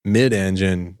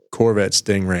 mid-engine Corvette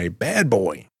Stingray bad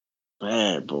boy.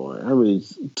 Bad boy. I mean,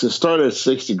 to start at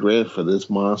 $60,000 for this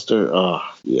monster, oh,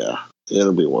 yeah,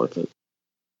 it'll be worth it.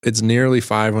 It's nearly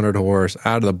 500 horse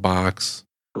out of the box.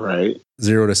 Right.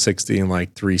 0 to 60 in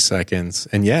like 3 seconds.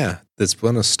 And yeah, it's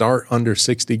going to start under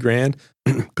 $60,000.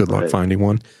 Good luck finding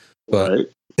one.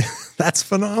 But that's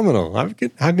phenomenal.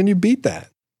 How can you beat that?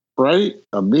 Right?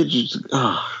 I mean, just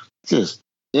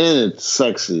and it's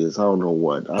sexy as I don't know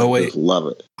what. I just love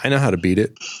it. I know how to beat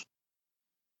it.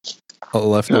 A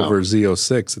leftover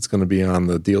Z06. It's going to be on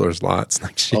the dealer's lots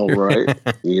next year. Oh, right.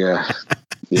 Yeah.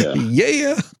 Yeah.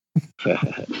 Yeah.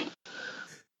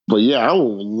 But yeah, I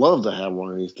would love to have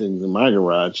one of these things in my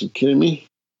garage. You kidding me?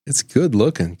 It's good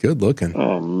looking.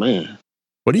 Oh man.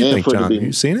 What do you think, John? Have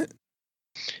you seen it?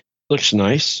 Looks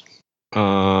nice.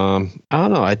 I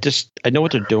don't know. I know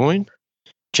what they're doing.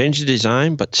 Change the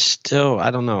design, but still,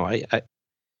 I don't know.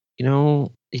 You're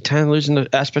kind of losing the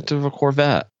aspect of a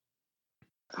Corvette.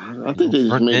 I think they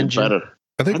just made it better.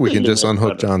 I think we can just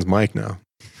unhook John's mic now.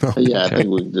 Yeah, I think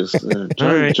we can just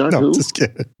John no, just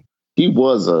kidding. He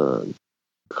was a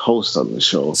host on the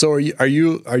show. So are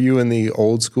you in the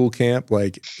old school camp?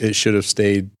 Like it should have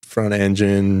stayed front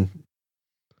engine,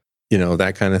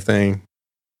 that kind of thing?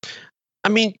 I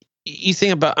mean, you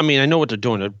think about, I know what they're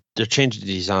doing. They're changing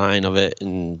the design of it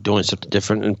and doing something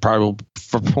different, and probably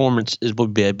performance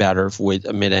would be better with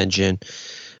a mid-engine.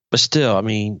 But still,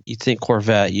 you think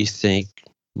Corvette, you think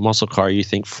muscle car, you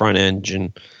think front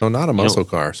engine. No, not a muscle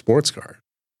car, sports car.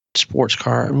 Sports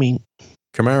car.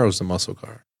 Camaro's the muscle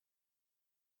car.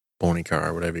 Pony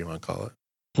car, whatever you want to call it.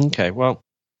 Okay, well,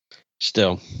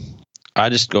 still, I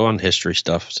just go on history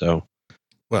stuff. So,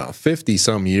 well, 50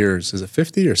 some years, is it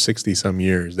 50 or 60 some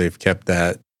years? They've kept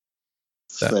that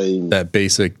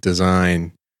basic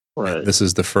design. Right. This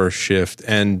is the first shift,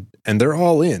 and they're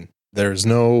all in. There's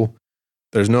no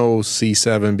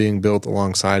C7 being built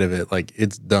alongside of it. Like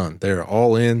it's done. They're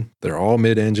all in. They're all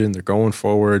mid-engine. They're going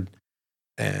forward,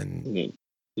 and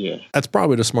yeah, that's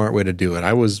probably the smart way to do it.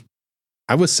 I was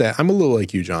sad. I'm a little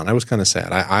like you, John. I was kind of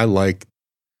sad. I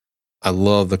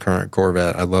love the current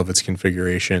Corvette. I love its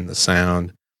configuration, the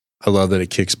sound. I love that it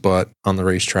kicks butt on the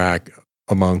racetrack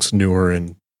amongst newer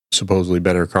and supposedly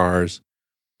better cars.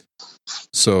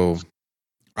 So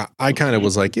I kind of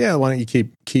was like, yeah, why don't you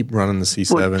keep running the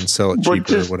C7, sell it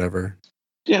cheaper or whatever.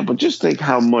 Yeah, but just think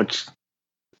how much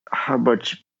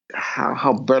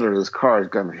how better this car is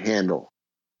going to handle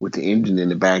with the engine in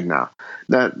the back now.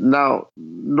 Now,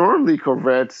 normally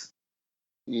Corvettes,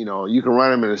 you can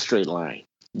run them in a straight line.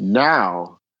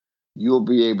 Now you'll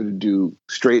be able to do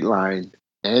straight line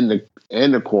and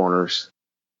the corners.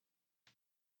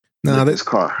 No, this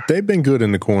car. They've been good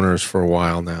in the corners for a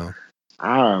while now.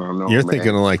 I don't know. You're thinking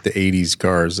of like the '80s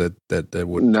cars that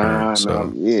would turn. So.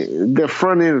 The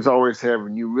front end was always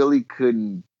heavy. You really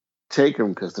couldn't take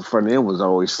them because the front end was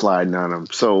always sliding on them.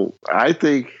 So I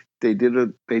think they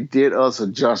did us a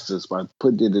justice by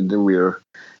putting it in the rear,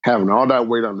 having all that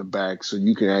weight on the back, so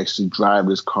you can actually drive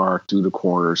this car through the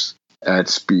corners at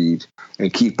speed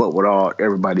and keep up with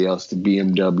everybody else, the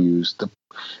BMWs,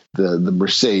 the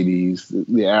Mercedes,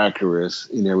 the Acuras,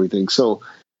 and everything. So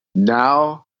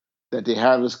now that they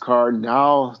have this car,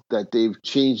 now that they've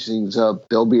changed things up,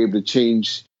 they'll be able to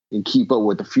change and keep up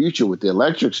with the future with the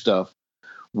electric stuff,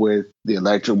 with the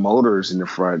electric motors in the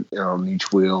front on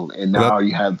each wheel. And now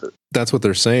you have that's what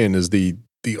they're saying is the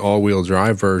all-wheel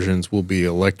drive versions will be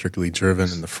electrically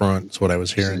driven in the front. That's what I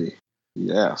was hearing.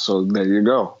 Yeah, so there you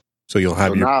go. So you'll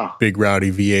have your big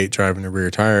rowdy V8 driving the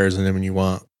rear tires, and then when you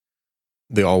want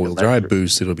the all-wheel drive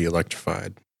boost, it'll be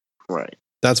electrified. Right.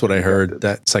 That's what I heard.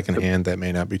 That secondhand, that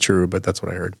may not be true, but that's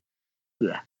what I heard.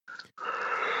 Yeah.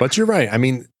 But you're right. I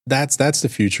mean, that's the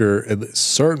future.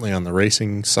 Certainly on the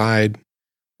racing side,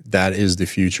 that is the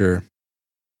future.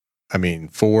 I mean,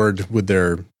 Ford with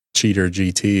their Cheater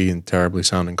GT and terribly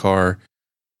sounding car,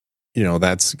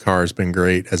 that car has been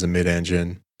great as a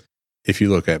mid-engine. If you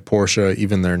look at Porsche,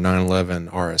 even their 911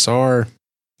 RSR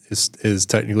is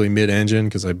technically mid-engine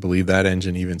because I believe that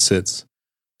engine even sits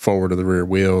forward of the rear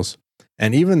wheels.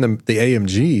 And even the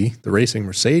AMG, the racing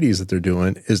Mercedes that they're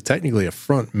doing, is technically a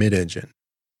front mid-engine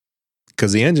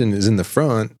because the engine is in the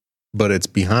front, but it's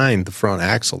behind the front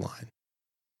axle line.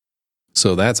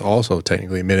 So that's also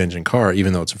technically a mid-engine car,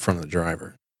 even though it's in front of the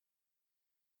driver.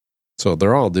 So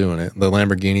they're all doing it. The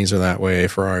Lamborghinis are that way.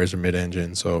 Ferraris are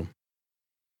mid-engine. So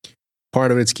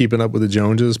part of it's keeping up with the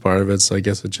Joneses. Part of it's, I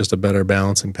guess, it's just a better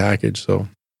balancing package. So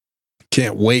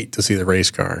can't wait to see the race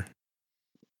car.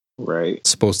 Right. It's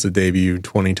supposed to debut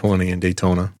 2020 in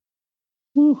Daytona.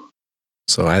 Whew.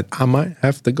 So I might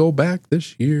have to go back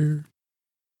this year.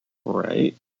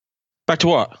 Right. Back to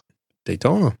what?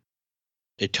 Daytona.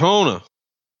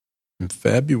 In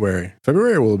February.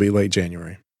 February will be late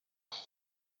January.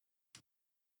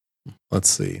 Let's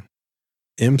see.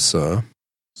 IMSA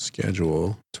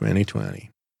schedule 2020.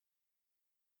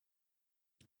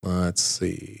 Let's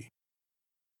see.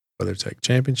 WeatherTech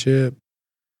Championship.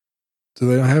 Do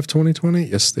they have 2020?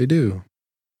 Yes, they do.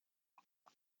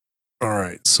 All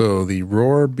right. So the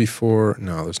Roar before.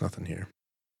 No, there's nothing here.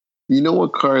 You know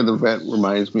what car the vet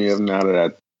reminds me of now that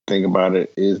I think about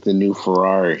it is the new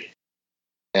Ferrari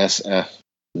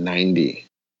SF90.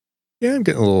 Yeah, I'm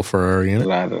getting a little Ferrari in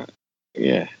it.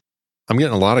 Yeah. I'm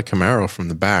getting a lot of Camaro from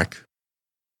the back.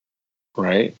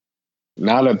 Right.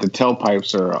 Now that the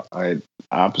tailpipes are at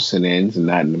opposite ends and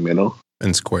not in the middle.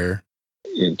 And square.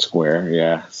 In square,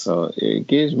 yeah. So it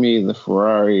gives me the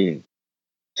Ferrari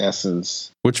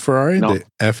essence. Which Ferrari? No. The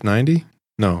F90?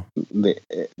 No. The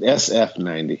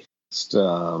SF90. I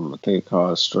think it's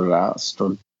called Stradale.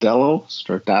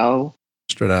 Stradale.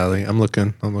 I'm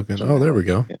looking. Oh, there we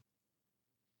go.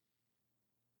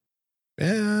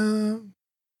 Yeah.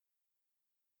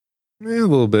 A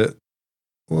little bit.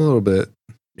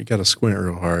 You got to squint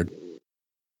real hard.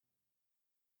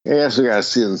 Yeah, so you got to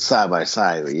see them side by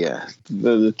side. But yeah,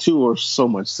 the two are so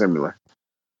much similar.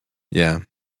 Yeah.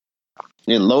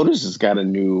 And Lotus has got a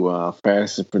new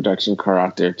fastest production car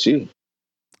out there too.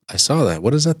 I saw that.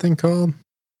 What is that thing called?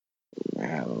 I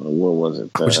don't know. What was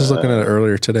it? I was just looking at it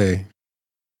earlier today.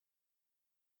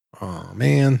 Oh,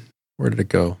 man. Where did it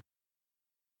go?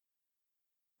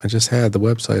 I just had the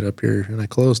website up here and I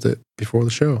closed it before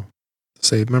the show to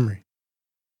save memory.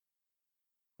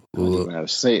 I don't even know how to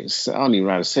say it. I don't even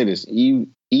know how to say this.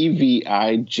 EVIJA.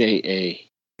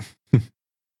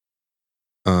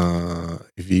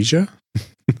 Evija?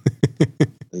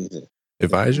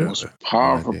 Evija? Most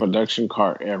powerful production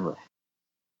car ever.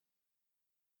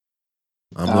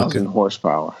 I'm 1,000 looking.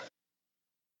 horsepower.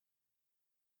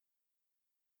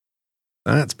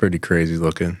 That's pretty crazy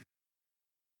looking.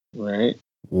 Right.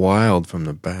 Wild from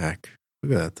the back.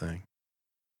 Look at that thing.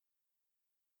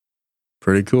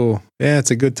 Pretty cool. Yeah,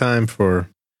 it's a good time for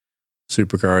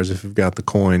supercars if you've got the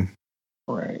coin.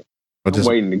 Right. I just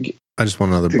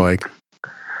want another bike.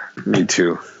 Me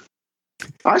too.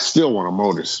 I still want a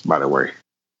Modus, by the way.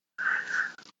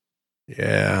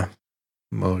 Yeah.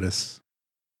 Modus.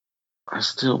 I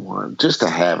still want just to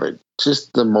have it.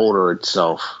 Just the motor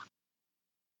itself.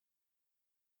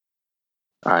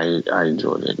 I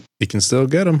enjoyed it. You can still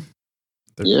get them.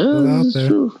 They're Yeah, still out that's there.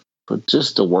 true. But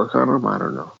just to work on them, I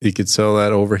don't know. You could sell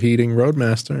that overheating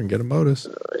Roadmaster and get a Modus.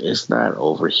 It's not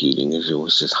overheating. It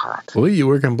was just hot. Well, you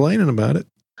were complaining about it.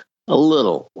 A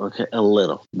little. Okay, a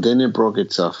little. Then it broke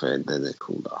itself in. Then it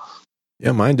cooled off.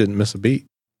 Yeah, mine didn't miss a beat.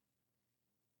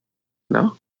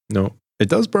 No? No. It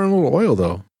does burn a little oil,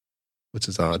 though, which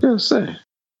is I odd. was going to say.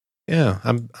 Yeah,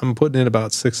 I'm putting in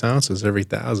about 6 ounces every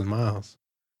 1,000 miles.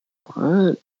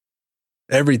 What?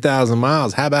 Every 1,000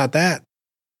 miles. How about that?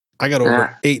 I got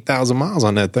over 8,000 miles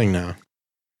on that thing now.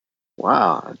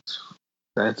 Wow.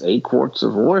 That's 8 quarts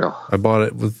of oil. I bought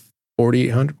it with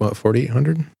 4,800. What,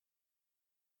 4,800?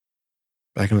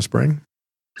 Back in the spring.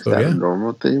 Is So, that yeah, a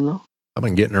normal thing, though? I've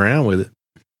been getting around with it.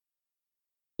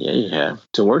 Yeah, you have.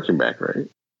 To work your back, right?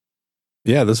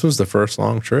 Yeah, this was the first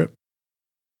long trip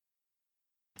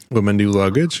with my new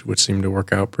luggage, which seemed to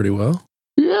work out pretty well.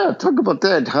 Yeah, talk about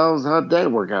that. How'd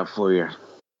that work out for you?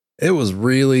 It was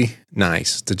really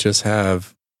nice to just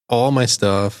have all my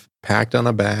stuff packed on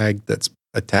a bag that's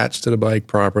attached to the bike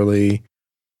properly.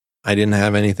 I didn't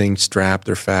have anything strapped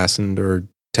or fastened or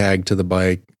tagged to the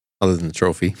bike other than the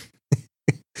trophy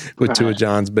with 2 of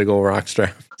John's big old rock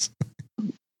straps.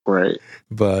 Right.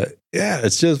 But yeah,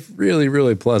 it's just really,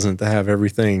 really pleasant to have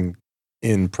everything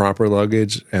in proper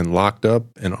luggage and locked up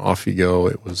and off you go.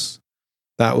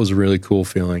 That was a really cool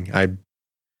feeling.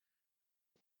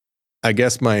 I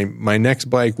guess my next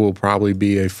bike will probably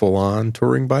be a full-on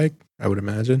touring bike, I would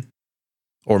imagine.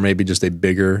 Or maybe just a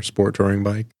bigger sport touring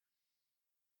bike.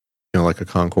 Like a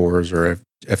Concours or a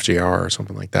FJR or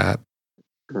something like that.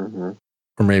 Mm-hmm.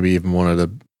 Or maybe even one of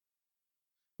the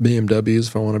BMWs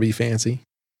if I want to be fancy.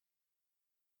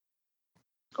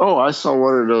 Oh, I saw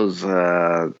one of those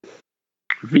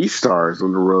V-Stars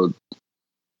on the road.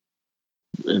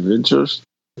 Adventures?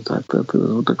 Is that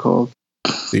what they're called?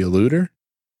 The Eluder?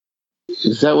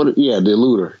 Is that what yeah, the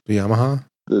Eluder. The Yamaha?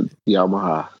 The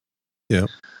Yamaha. Yeah.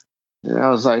 And I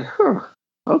was like,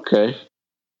 okay.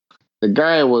 The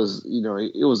guy was,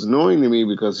 it was annoying to me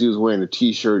because he was wearing a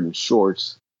t-shirt and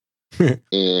shorts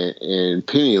and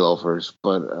penny loafers.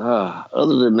 But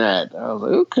other than that, I was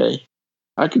like, okay,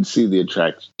 I can see the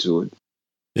attraction to it.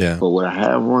 Yeah. But would I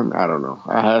have one? I don't know.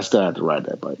 I still have to ride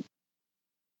that bike.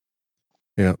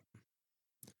 Yeah.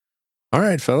 All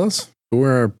right, fellas.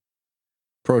 We're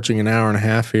approaching an hour and a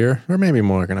half here, or maybe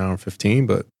more like an hour and 15,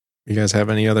 but you guys have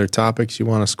any other topics you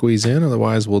want to squeeze in?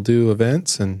 Otherwise, we'll do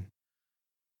events, and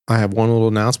I have one little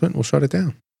announcement, and we'll shut it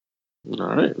down.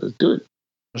 All right, let's do it.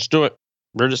 Let's do it.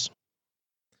 Burgess.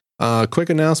 Quick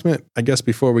announcement, I guess,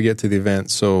 before we get to the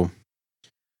event. So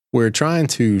we're trying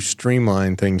to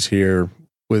streamline things here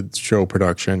with show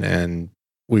production, and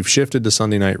we've shifted to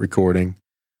Sunday night recording.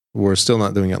 We're still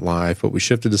not doing it live, but we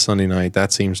shifted to Sunday night.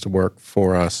 That seems to work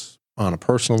for us on a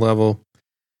personal level.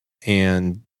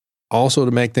 And also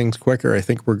to make things quicker, I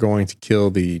think we're going to kill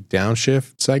the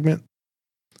downshift segment.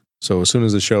 So as soon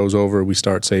as the show's over, we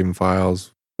start saving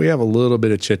files. We have a little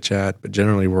bit of chit chat, but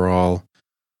generally we're all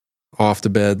off to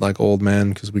bed like old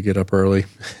men because we get up early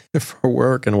for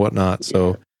work and whatnot.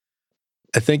 So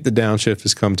I think the downshift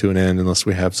has come to an end unless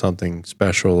we have something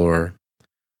special or,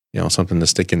 something to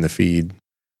stick in the feed.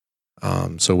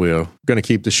 So we're going to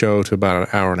keep the show to about an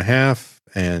hour and a half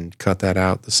and cut that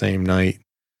out the same night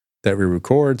that we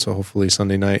record. So hopefully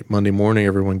Sunday night, Monday morning,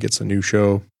 everyone gets a new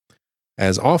show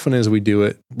as often as we do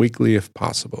it, weekly if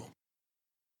possible.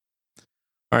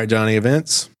 All right, Johnny,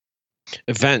 events?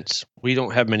 Events. We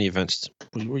don't have many events.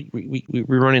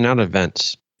 We're running out of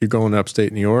events. You're going to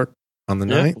upstate New York on the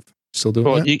 9th? Still doing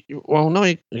that? No,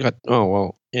 you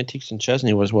got, Antiques and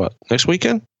Chesney was what? Next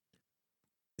weekend?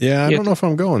 Yeah, I don't know if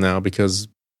I'm going now because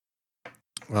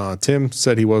Tim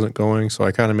said he wasn't going, so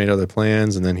I kind of made other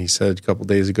plans, and then he said a couple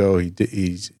days ago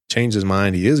he changed his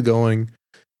mind. He is going,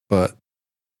 but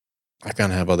I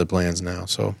kind of have other plans now,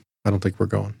 so I don't think we're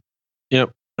going.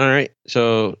 Yep. All right.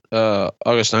 So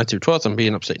August 9th through 12th, I'm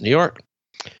being upstate New York.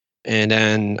 And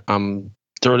then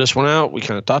throw this one out. We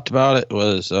kind of talked about it.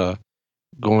 Was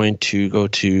going to go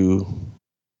to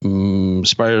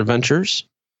Spider Adventures.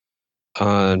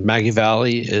 Maggie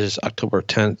Valley is October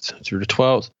 10th through the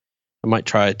 12th. I might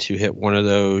try to hit one of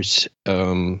those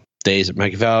days at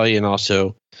Maggie Valley and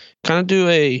also kind of do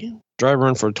a dry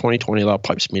run for 2020 Loud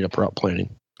Pipes meetup route planning.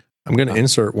 I'm going to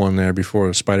insert one there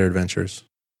before Spider Adventures.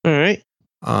 All right.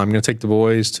 I'm going to take the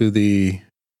boys to the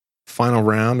final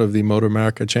round of the Motor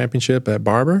America Championship at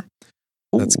Barber.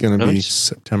 That's going to be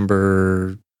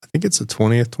September, I think it's the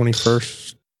 20th,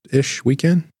 21st-ish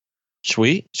weekend.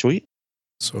 Sweet.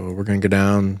 So we're going to go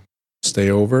down, stay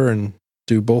over, and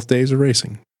do both days of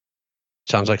racing.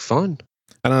 Sounds like fun.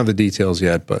 I don't have the details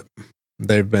yet, but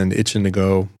They've been itching to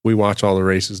go. We watch all the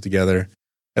races together,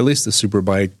 at least the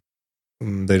Superbike.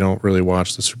 They don't really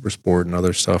watch the Super Sport and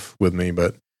other stuff with me,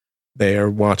 but they are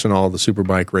watching all the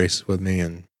Superbike races with me,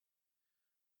 and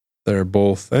I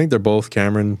think they're both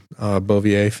Cameron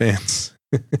Bouvier fans.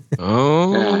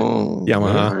 Oh,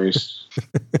 Yamaha. Nice.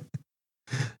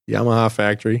 Yamaha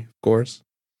factory, of course.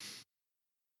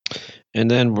 And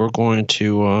then we're going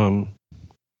to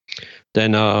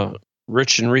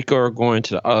Rich and Rico are going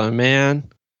to the Isle of Man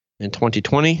in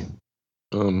 2020.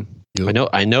 Yep.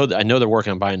 I know they're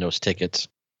working on buying those tickets.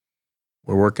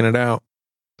 We're working it out.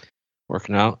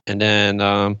 And then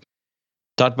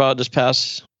talked about this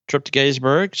past trip to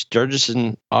Gettysburg, Sturgis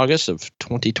in August of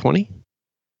 2020.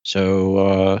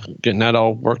 So getting that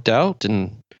all worked out,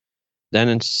 and then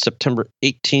in September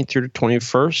 18th through the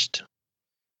 21st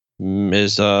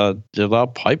is the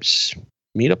Loud Pipes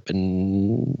meetup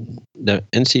in the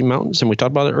NC Mountains, and we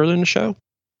talked about it earlier in the show.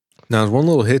 Now, there's one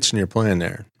little hitch in your plan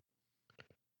there.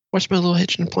 What's my little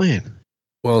hitch in the plan?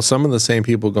 Well, some of the same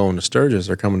people going to Sturgis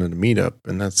are coming to the meetup,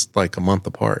 and that's like a month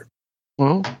apart.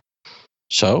 Well,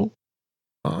 so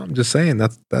I'm just saying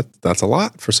that's a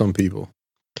lot for some people.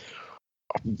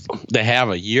 they have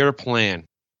a year plan.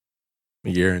 A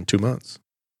year and 2 months.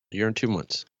 A year and 2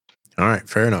 months. All right,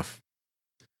 fair enough.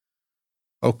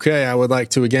 Okay, I would like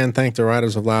to again thank the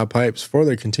Riders of Loud Pipes for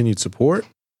their continued support.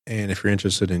 And if you're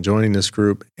interested in joining this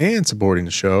group and supporting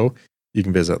the show, you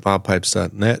can visit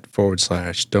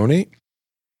loudpipes.net/donate.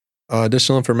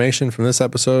 Additional information from this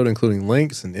episode, including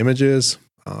links and images,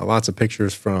 lots of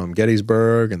pictures from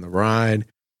Gettysburg and the ride.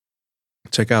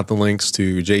 Check out the links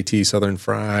to JT Southern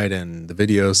Fried and the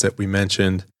videos that we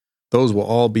mentioned. Those will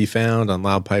all be found on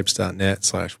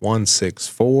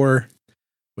loudpipes.net/164.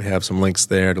 We have some links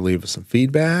there to leave us some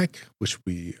feedback, which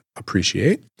we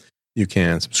appreciate. You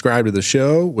can subscribe to the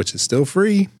show, which is still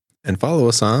free, and follow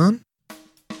us on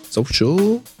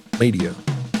social media.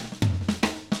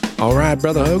 All right,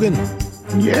 Brother Hogan.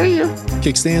 Yeah.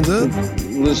 Kickstands up.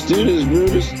 Let's do this,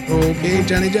 Brutus. Okay,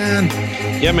 Johnny John.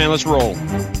 Yeah, man, let's roll.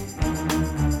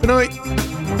 Good night.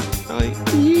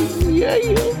 Yeah.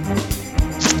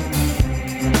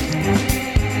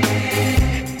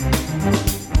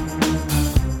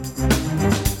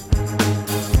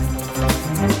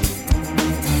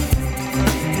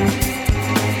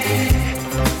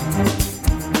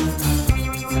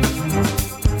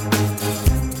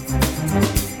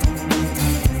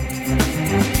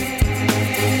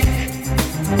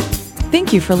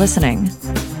 Thank you for listening.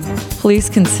 Please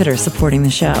consider supporting the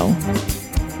show.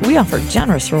 We offer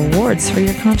generous rewards for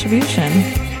your contribution.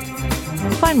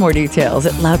 Find more details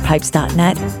at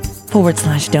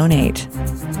loudpipes.net/donate.